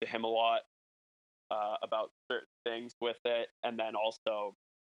talked to him a lot about certain things with it. And then also,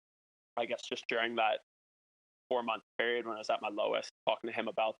 I guess, just during that 4 month period when I was at my lowest, talking to him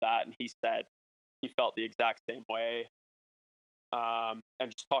about that, and he said he felt the exact same way. and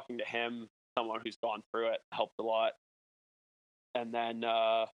just talking to him, someone who's gone through it, helped a lot. And then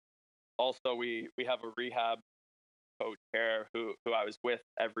also we have a rehab coach here who I was with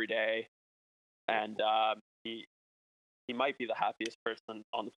every day, and he might be the happiest person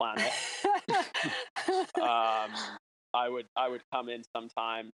on the planet. I would come in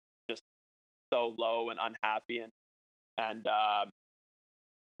sometimes just so low and unhappy, and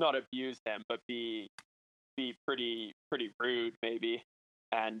not abuse him, but be pretty rude maybe,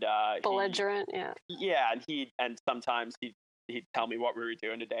 and belligerent. And sometimes he'd tell me what we were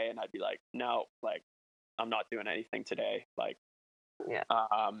doing today, and I'd be like, no, like I'm not doing anything today, like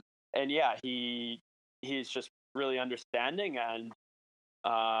and yeah, he's just really understanding, and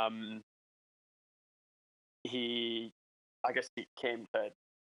I guess he came to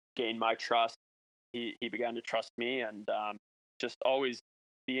gain my trust. He began to trust me, and just always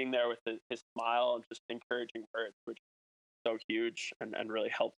being there with his smile and just encouraging words, which is so huge and really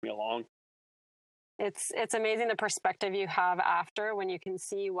helped me along. It's amazing the perspective you have after, when you can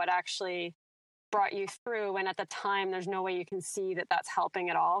see what actually brought you through, when at the time there's no way you can see that that's helping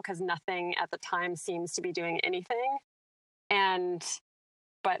at all, because nothing at the time seems to be doing anything.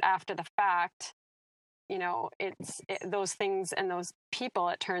 But after the fact, you know, those things and those people,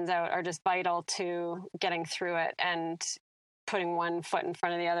 it turns out, are just vital to getting through it and putting one foot in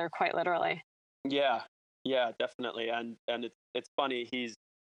front of the other, quite literally. Yeah, definitely. And it's funny, he's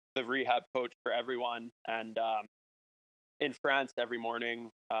the rehab coach for everyone, and in France every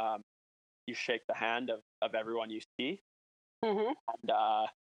morning you shake the hand of everyone you see, mm-hmm. and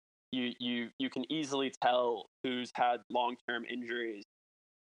you can easily tell who's had long-term injuries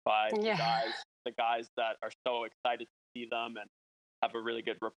by the guys that are so excited to see them and have a really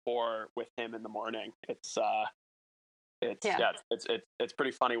good rapport with him in the morning. It's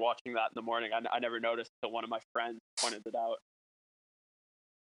pretty funny watching that in the morning. I never noticed until one of my friends pointed it out.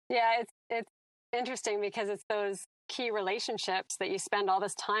 Yeah, it's interesting because it's those key relationships that you spend all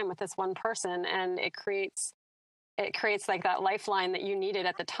this time with this one person, and it creates like that lifeline that you needed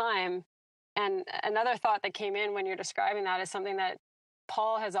at the time. And another thought that came in when you're describing that is something that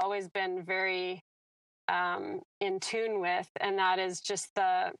Paul has always been very in tune with, and that is just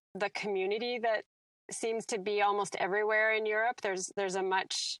the community that seems to be almost everywhere in Europe. There's a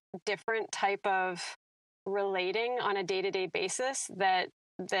much different type of relating on a day-to-day basis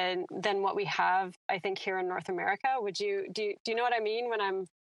than what we have, I think, here in North America. Do you know what I mean when I'm?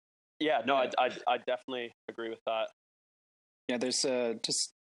 Yeah, no, I definitely agree with that. Yeah, there's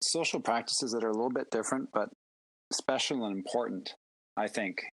just social practices that are a little bit different, but special and important, I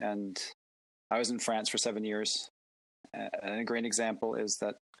think. And I was in France for 7 years. And a great example is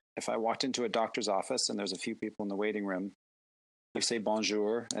that if I walked into a doctor's office and there's a few people in the waiting room, you say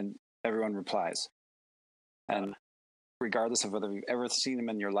bonjour and everyone replies. And regardless of whether you've ever seen them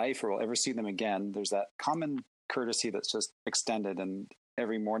in your life or will ever see them again, there's that common courtesy that's just extended. And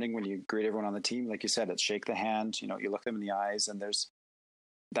every morning when you greet everyone on the team, like you said, it's shake the hand, you look them in the eyes, and there's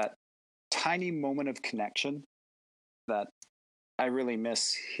that tiny moment of connection that I really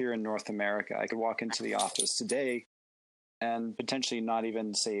miss here in North America. I could walk into the office today and potentially not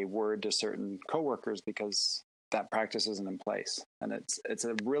even say a word to certain coworkers because that practice isn't in place. And it's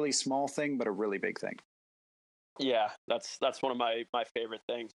a really small thing, but a really big thing. Yeah, that's one of my favorite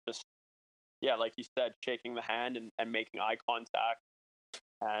things. Just, yeah, like you said, shaking the hand and making eye contact,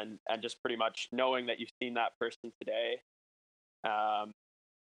 and just pretty much knowing that you've seen that person today.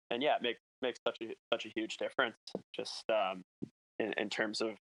 And yeah, it makes such a huge difference, just in terms of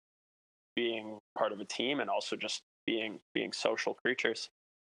being part of a team and also just being social creatures.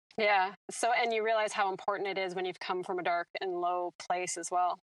 Yeah. So, and you realize how important it is when you've come from a dark and low place as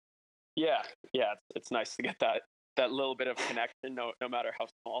well. Yeah. It's nice to get that little bit of connection, no matter how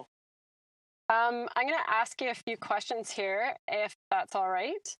small. I'm going to ask you a few questions here, if that's all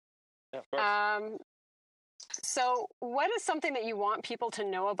right. Yeah, of course. So what is something that you want people to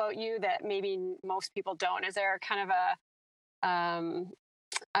know about you that maybe most people don't? Is there kind of a,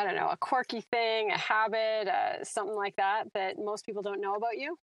 I don't know, a quirky thing, a habit, something like that most people don't know about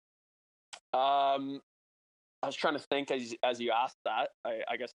you? I was trying to think as you asked that.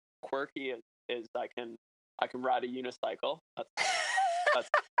 I guess quirky is I can ride a unicycle. That's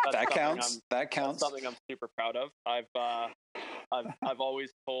that counts. That counts. That's something I'm super proud of. I've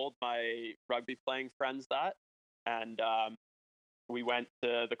always told my rugby playing friends that, and we went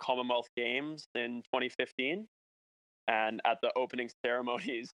to the Commonwealth Games in 2015, and at the opening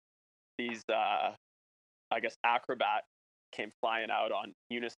ceremonies, these I guess acrobat came flying out on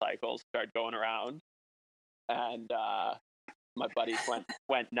unicycles, started going around, and my buddies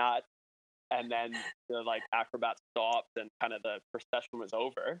went nuts. And then the like acrobats stopped and kind of the procession was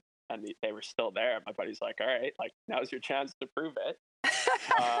over, and they were still there. My buddy's like, all right, like now's your chance to prove it.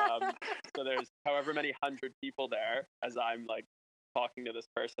 So there's however many hundred people there as I'm like talking to this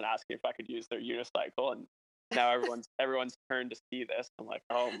person asking if I could use their unicycle, and now everyone's turned to see this. I'm like,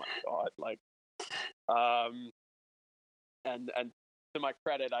 oh my god, like, and to my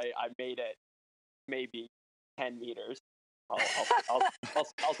credit, I made it maybe 10 meters.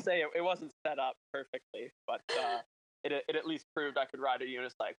 I'll say it wasn't set up perfectly, but it at least proved I could ride a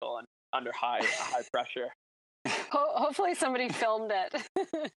unicycle and under high pressure. Hopefully somebody filmed it.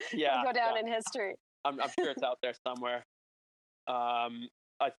 Yeah, it'll go down in history. I'm sure it's out there somewhere. I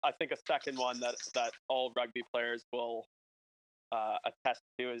think a second one that all rugby players will attest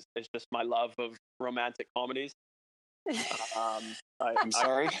to is just my love of romantic comedies. I'm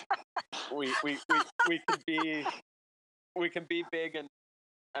sorry. We can be big and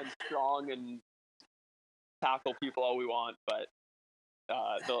strong and tackle people all we want, but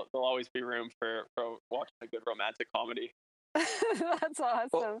there'll always be room for watching a good romantic comedy. That's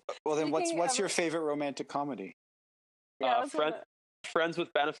awesome. Well then, what's your favorite romantic comedy? Yeah, Friends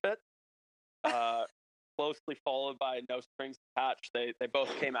with Benefits, closely followed by No Strings Attached. They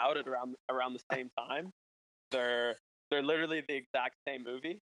both came out at around the same time. They're literally the exact same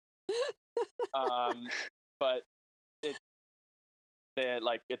movie, but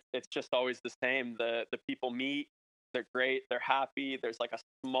it's just always the same. The people meet, they're great, they're happy. There's like a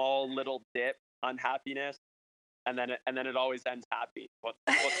small little dip, unhappiness, and then it always ends happy. What's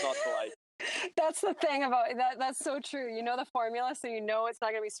not to like? That's the thing about that. That's so true. You know the formula, so you know it's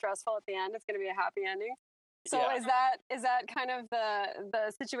not going to be stressful at the end. It's going to be a happy ending. So yeah. is that kind of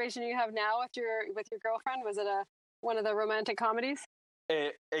the situation you have now with your girlfriend? Was it one of the romantic comedies?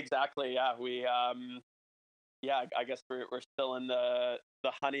 Exactly. Yeah. We I guess we're still in the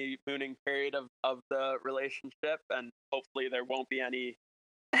honeymooning period of the relationship, and hopefully there won't be any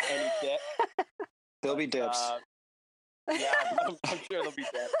dip. There'll be dips. Yeah, I'm sure there'll be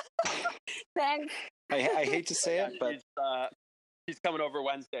dips. Thanks. I hate to say it, but she's coming over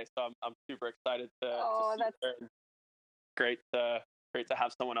Wednesday, so I'm super excited to see her. Great to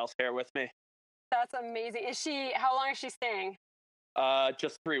have someone else here with me. That's amazing. How long is she staying?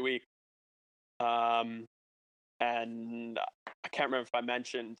 Just 3 weeks. And I can't remember if I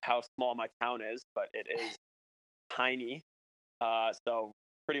mentioned how small my town is, but it is tiny. So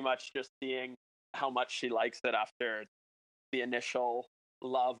pretty much just seeing how much she likes it after the initial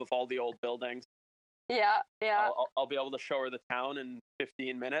love of all the old buildings. Yeah. I'll be able to show her the town in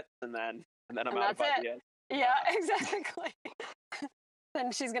 15 minutes, and then I'm out of ideas. Yeah, exactly.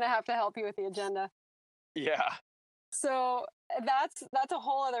 Then she's gonna have to help you with the agenda. Yeah. So that's a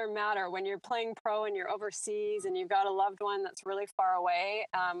whole other matter when you're playing pro and you're overseas and you've got a loved one that's really far away.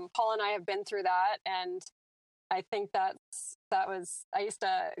 Paul and I have been through that, and I think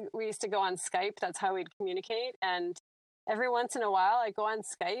we used to go on Skype. That's how we'd communicate, and every once in a while I'd go on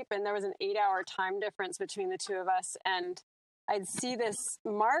Skype, and there was an 8-hour time difference between the two of us, and I'd see this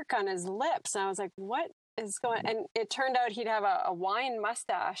mark on his lips, and I was like, what is going? And it turned out he'd have a wine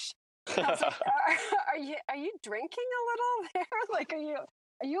mustache. I was like, are you drinking a little there? Like, are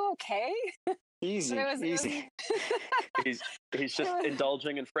you okay? Easy. He's just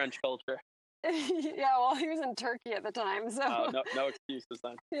indulging in French culture. Yeah, well, he was in Turkey at the time, so no excuses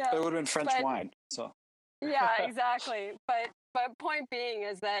then. Yeah, it would have been French wine. So yeah, exactly. But point being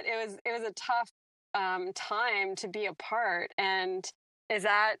is that it was a tough time to be apart. And is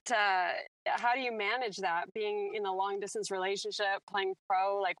that how do you manage that, being in a long distance relationship, playing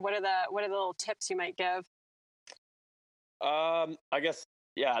pro? Like, what are the little tips you might give? I guess,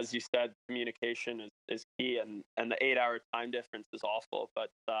 yeah, as you said, communication is key, and the 8-hour time difference is awful,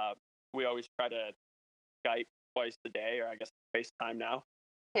 but we always try to Skype twice a day, or I guess FaceTime now.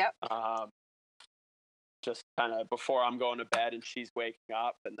 Yep. Just kind of before I'm going to bed and she's waking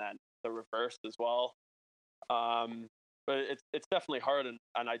up, and then the reverse as well. But it's definitely hard, and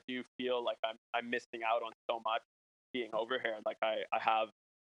I do feel like I'm missing out on so much being over here. Like I have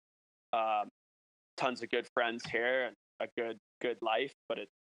tons of good friends here and a good life, but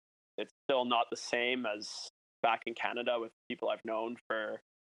it's still not the same as back in Canada with people I've known for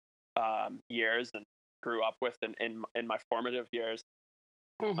years and grew up with in my formative years.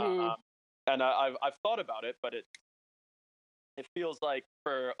 Mm-hmm. And I've thought about it, but it feels like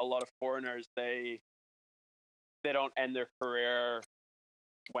for a lot of foreigners, they don't end their career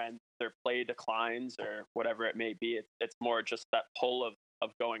when their play declines or whatever it may be. It's more just that pull of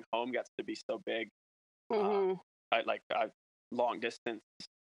going home gets to be so big. Mm-hmm. Long distance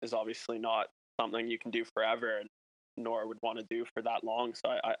is obviously not something you can do forever, and nor would want to do for that long. So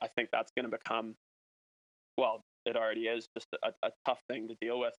I think that's going to become, well, it already is just a tough thing to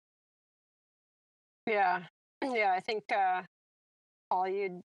deal with. Yeah. I think Paul,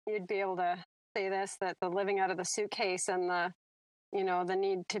 you'd be able to say this, that the living out of the suitcase and the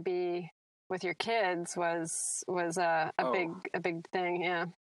need to be with your kids was a big thing. Yeah.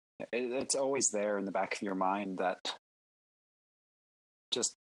 It's always there in the back of your mind, that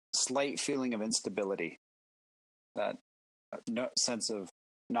just slight feeling of instability, that no sense of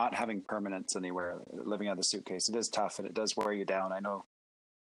not having permanence anywhere, living out of the suitcase. It is tough and it does wear you down. I know,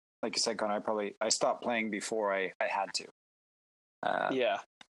 like you said, Conor, I stopped playing before I had to. Yeah.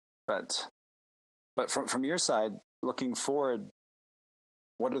 But from your side, looking forward,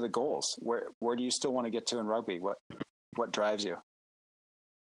 what are the goals? Where do you still want to get to in rugby? What drives you?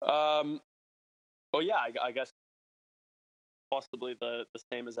 Well, yeah, I guess possibly the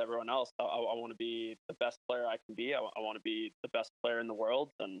same as everyone else. I want to be the best player I can be. I want to be the best player in the world,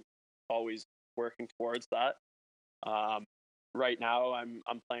 and always working towards that. Right now,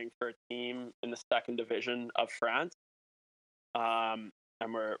 I'm playing for a team in the second division of France, and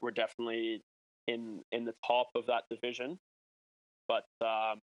we're definitely in the top of that division. But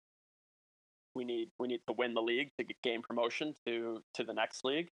we need to win the league to gain promotion to the next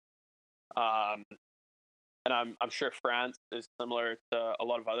league. And I'm sure France is similar to a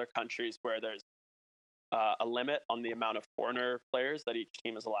lot of other countries where there's a limit on the amount of foreigner players that each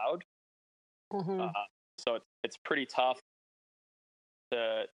team is allowed. Mm-hmm. So it's pretty tough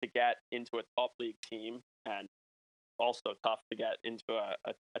to get into a top league team, and also tough to get into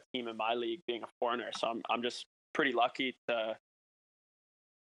a team in my league being a foreigner. So I'm just pretty lucky to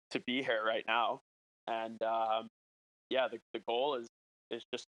be here right now. And the goal is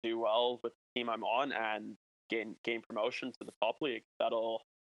just to do well with the team I'm on and gain promotion to the top league. That'll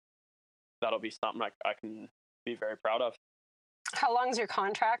be something I can be very proud of. How long's your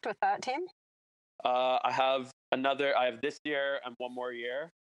contract with that team? I have this year and one more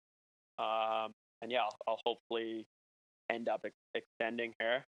year. And yeah, I'll hopefully end up extending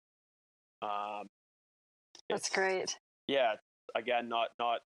here. That's great. Yeah, again, not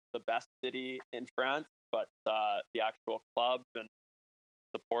the best city in France, but the actual club and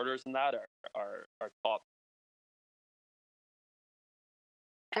supporters in that are top.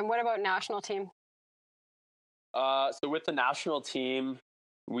 And what about national team? So with the national team,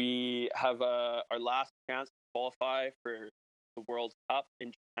 we have our last chance to qualify for the World Cup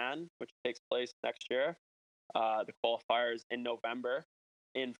in Japan, which takes place next year. The qualifiers in November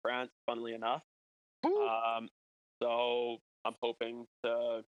in France, funnily enough. So I'm hoping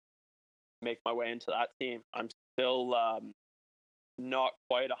to make my way into that team. I'm still not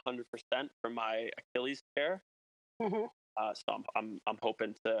quite 100% from my Achilles tear. Mm-hmm. So I'm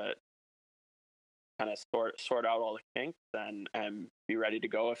hoping to kind of sort out all the kinks and be ready to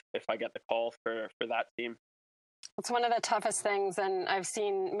go if I get the call for that team. It's one of the toughest things, and I've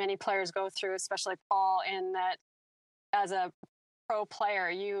seen many players go through, especially Paul, in that as a pro player,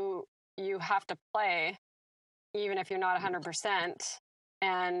 you have to play even if you're not 100%,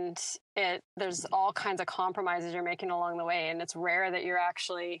 and there's all kinds of compromises you're making along the way, and it's rare that you're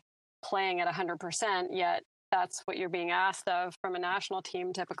actually playing at 100%, yet that's what you're being asked of from a national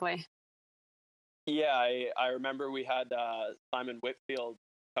team typically. Yeah, I remember we had Simon Whitfield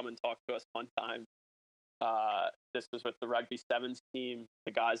come and talk to us one time. This was with the Rugby Sevens team,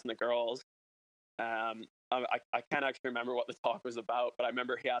 the guys and the girls. I can't actually remember what the talk was about, but I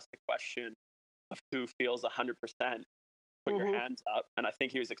remember he asked the question of who feels 100%, put your hands up. And I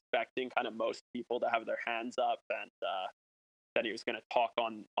think he was expecting kind of most people to have their hands up, and that he was going to talk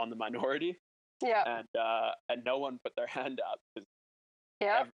on the minority. Yeah. And no one put their hand up because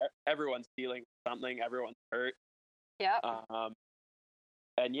everyone's dealing with something, everyone's hurt. Yeah.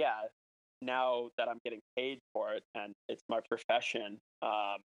 And yeah, now that I'm getting paid for it and it's my profession,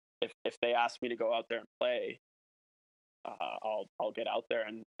 if they ask me to go out there and play, I'll get out there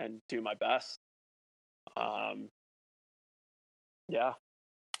and do my best. Yeah.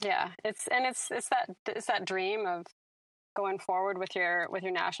 It's that dream of going forward with your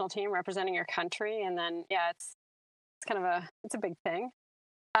national team, representing your country, and then it's kind of it's a big thing.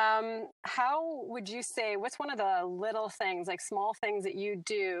 How would you say, what's one of the little things, like small things that you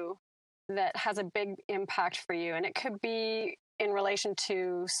do that has a big impact for you? And it could be in relation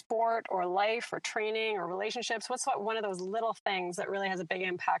to sport or life or training or relationships. What's one of those little things that really has a big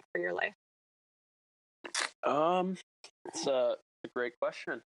impact for your life? It's a great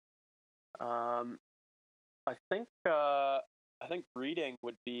question. I think reading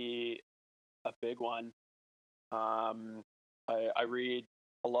would be a big one. I read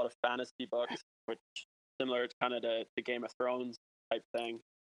a lot of fantasy books, which similar. It's kind of the Game of Thrones type thing.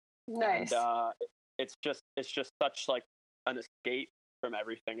 Nice. And it's just such like an escape from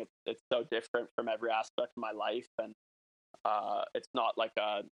everything. It's so different from every aspect of my life, and it's not like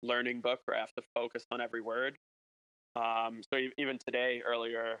a learning book where I have to focus on every word. So even today,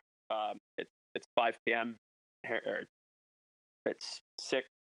 earlier, it's 5 p.m. here, or it's 6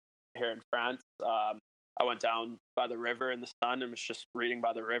 here in France. I went down by the river in the sun and was just reading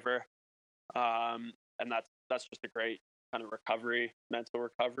by the river, and that's just a great kind of recovery, mental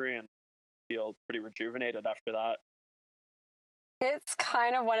recovery, and feel pretty rejuvenated after that. It's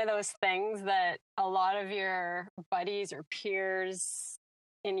kind of one of those things that a lot of your buddies or peers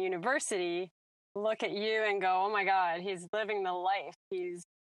in university look at you and go, "Oh my God, he's living the life. He's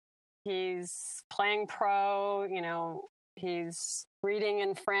playing pro. You know, he's reading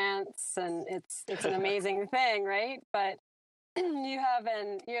in France, and it's an amazing thing, right?" But you have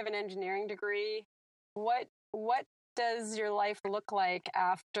an engineering degree. What does your life look like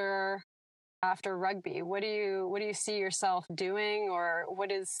after rugby? What do you see yourself doing, or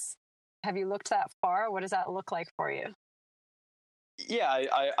have you looked that far? What does that look like for you? Yeah,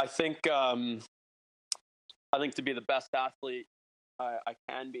 I think to be the best athlete I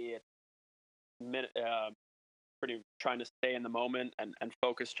can be, it's pretty trying to stay in the moment and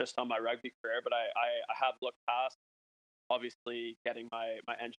focus just on my rugby career. But I have looked past, obviously, getting my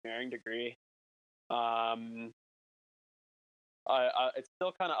engineering degree. It's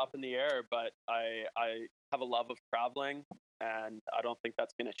still kind of up in the air, but I have a love of traveling, and I don't think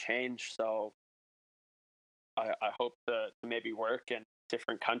that's going to change. So I hope to maybe work in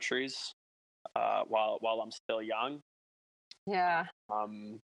different countries while I'm still young. Yeah.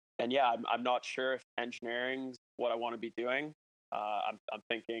 And yeah, I'm not sure if engineering's what I want to be doing. I'm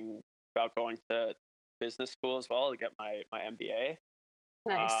thinking about going to business school as well to get my MBA.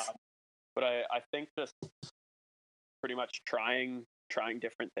 Nice. But I think just pretty much trying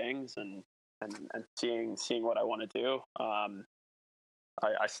different things and seeing what I want to do.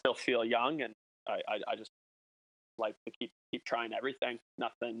 I still feel young, and I just like to keep trying everything.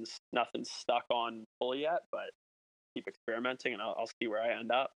 Nothing's stuck on fully yet, but keep experimenting, and I'll see where I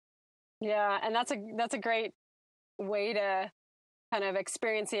end up. Yeah, and that's a great way to kind of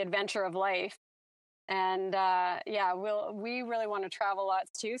experience the adventure of life. And yeah, we really want to travel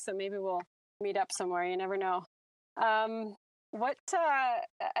lots too, so maybe we'll meet up somewhere. You never know. I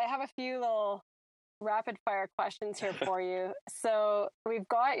have a few little rapid fire questions here for you. So we've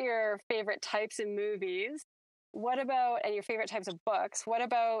got your favorite types of movies. And your favorite types of books? What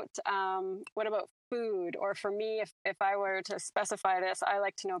about food? Or for me, if I were to specify this, I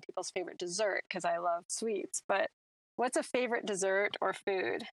like to know people's favorite dessert because I love sweets. But what's a favorite dessert or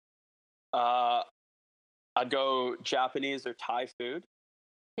food? I'd go Japanese or Thai food.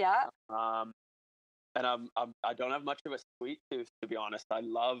 Yeah. And I don't have much of a sweet tooth, to be honest. I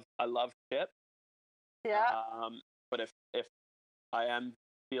love chips. Yeah. But if I am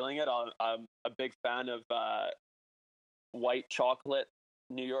feeling it, I'm a big fan of white chocolate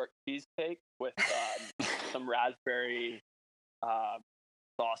New York cheesecake with some raspberry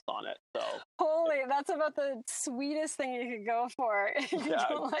sauce on it. So holy, that's about the sweetest thing you could go for. Yeah,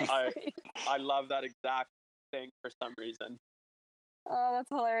 I love that exact thing for some reason. Oh, that's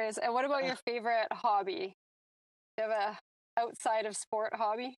hilarious. And what about your favorite hobby? Do you have a outside of sport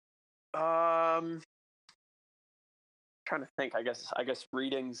hobby? Trying to think. I guess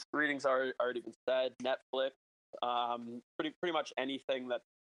reading's already been said. Netflix. Pretty much anything that's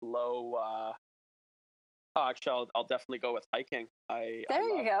low. Actually, I'll definitely go with hiking. You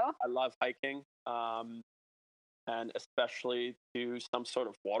go. I love hiking. And especially to some sort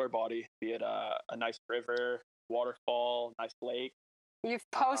of water body, be it a nice river, waterfall, nice lake. You've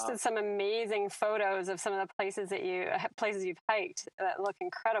posted some amazing photos of some of the places you've hiked that look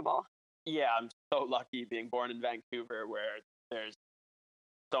incredible. Yeah, I'm so lucky being born in Vancouver, where there's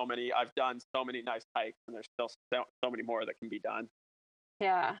so many. I've done so many nice hikes, and there's still so many more that can be done.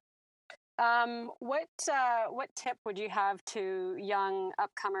 Yeah. What tip would you have to young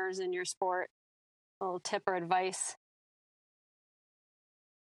upcomers in your sport? A little tip or advice?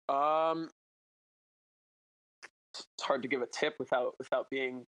 It's hard to give a tip without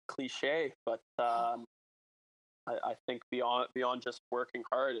being cliche, but I think beyond just working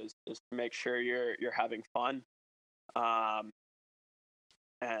hard is to make sure you're having fun. And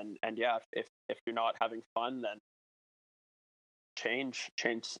yeah, if you're not having fun, then change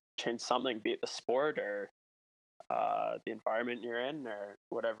something, be it the sport or the environment you're in or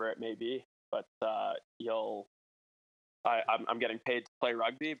whatever it may be. But I'm getting paid to play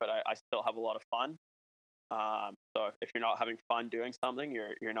rugby, but I still have a lot of fun. So if you're not having fun doing something,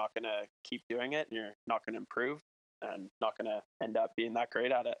 you're not going to keep doing it, and you're not going to improve, and not going to end up being that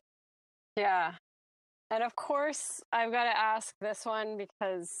great at it. Yeah. And of course, I've got to ask this one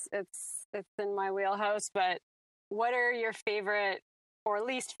because it's in my wheelhouse, but what are your favorite or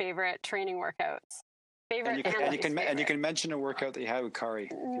least favorite training workouts? And you can mention a workout that you had with Kari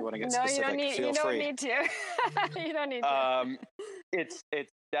if you want to get specific. You don't need to. You don't need to. It's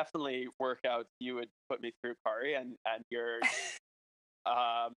definitely workouts you would put me through, Kari, and your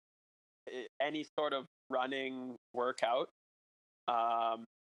any sort of running workout.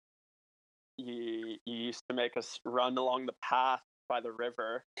 You used to make us run along the path by the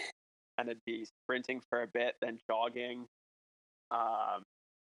river, and it'd be sprinting for a bit, then jogging.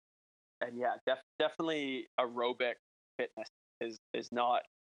 And yeah, definitely aerobic fitness is not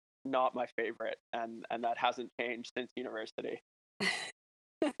my favorite, and that hasn't changed since university.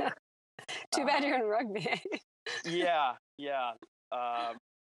 Too bad you're in rugby. Yeah. I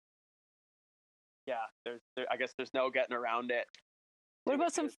guess there's no getting around it. What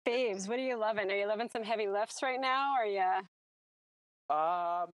about some faves? What are you loving? Are you loving some heavy lifts right now? Or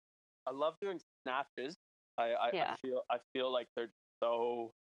I love doing snatches. I feel like they're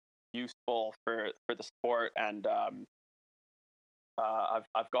so useful for the sport, and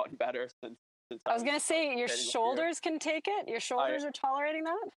I've gotten better since I was gonna say your shoulders can take it. Your shoulders are tolerating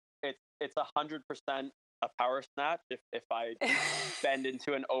that. It's 100% a power snatch. If I bend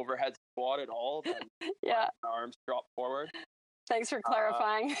into an overhead squat at all, then my arms drop forward. Thanks for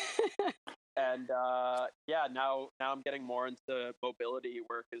clarifying. And now I'm getting more into mobility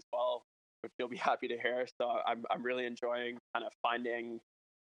work as well, which you'll be happy to hear. So I'm really enjoying kind of finding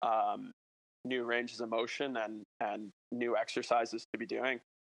new ranges of motion and new exercises to be doing.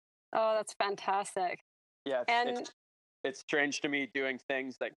 Oh, that's fantastic. Yeah, it's strange to me doing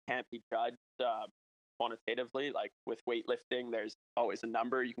things that can't be judged quantitatively. Like with weightlifting, there's always a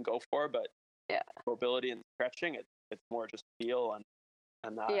number you can go for, but mobility and stretching, it's more just feel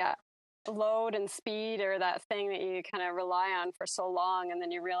and that. Yeah, load and speed are that thing that you kind of rely on for so long, and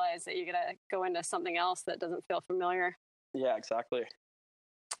then you realize that you got to go into something else that doesn't feel familiar. Yeah, exactly.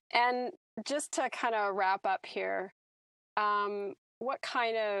 And just to kind of wrap up here, what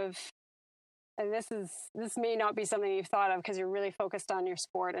kind of, and this may not be something you've thought of because you're really focused on your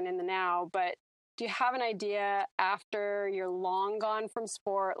sport and in the now, but do you have an idea after you're long gone from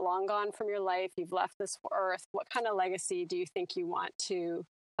sport, long gone from your life, you've left this earth, what kind of legacy do you think you want to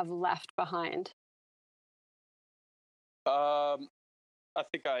have left behind? I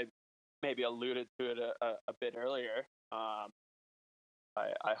think I maybe alluded to it a bit earlier.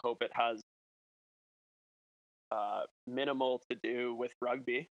 I hope it has minimal to do with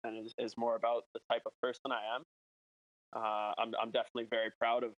rugby and is more about the type of person I am. I'm definitely very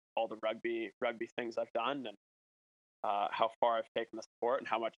proud of all the rugby things I've done and how far I've taken the sport and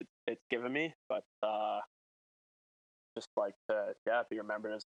how much it's given me. But just like to be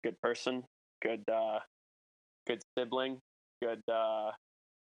remembered as a good person, good sibling, good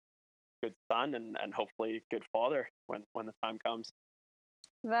son, and hopefully good father when the time comes.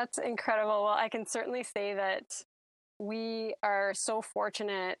 That's incredible. Well, I can certainly say that we are so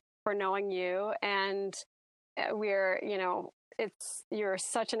fortunate for knowing you, and you're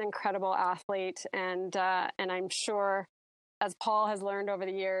such an incredible athlete, and I'm sure, as Paul has learned over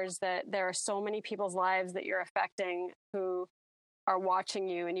the years, that there are so many people's lives that you're affecting who are watching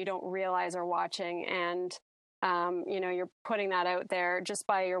you and you don't realize are watching, and you're putting that out there just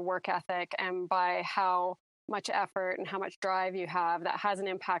by your work ethic and by how much effort and how much drive you have that has an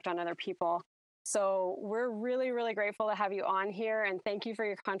impact on other people. So we're really, really grateful to have you on here, and thank you for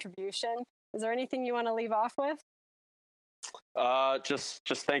your contribution. Is there anything you want to leave off with?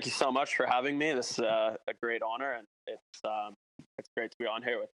 Just thank you so much for having me. This is a great honor, and it's great to be on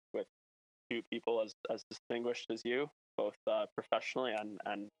here with two people as distinguished as you, both professionally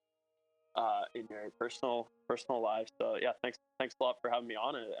and in your personal lives. So yeah, thanks a lot for having me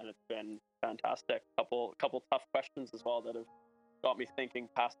on, and it's been fantastic. Couple tough questions as well that have got me thinking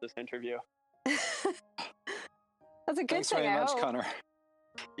past this interview. That's a good Thanks thing. very much, Conor.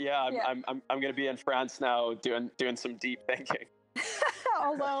 Yeah, I'm going to be in France now doing some deep thinking.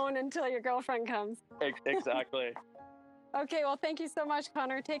 Alone until your girlfriend comes. Exactly. Okay, well, thank you so much,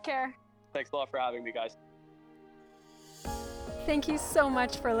 Conor. Take care. Thanks a lot for having me, guys. Thank you so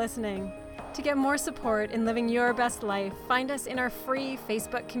much for listening. To get more support in living your best life, find us in our free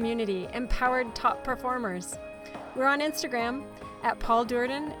Facebook community, Empowered Top Performers. We're on Instagram at Paul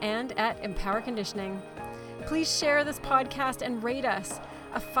Durden and at Empower Conditioning. Please share this podcast and rate us.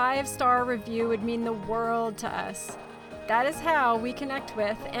 A 5-star review would mean the world to us. That is how we connect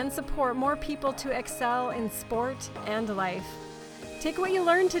with and support more people to excel in sport and life. Take what you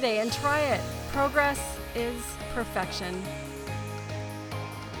learned today and try it. Progress is perfection.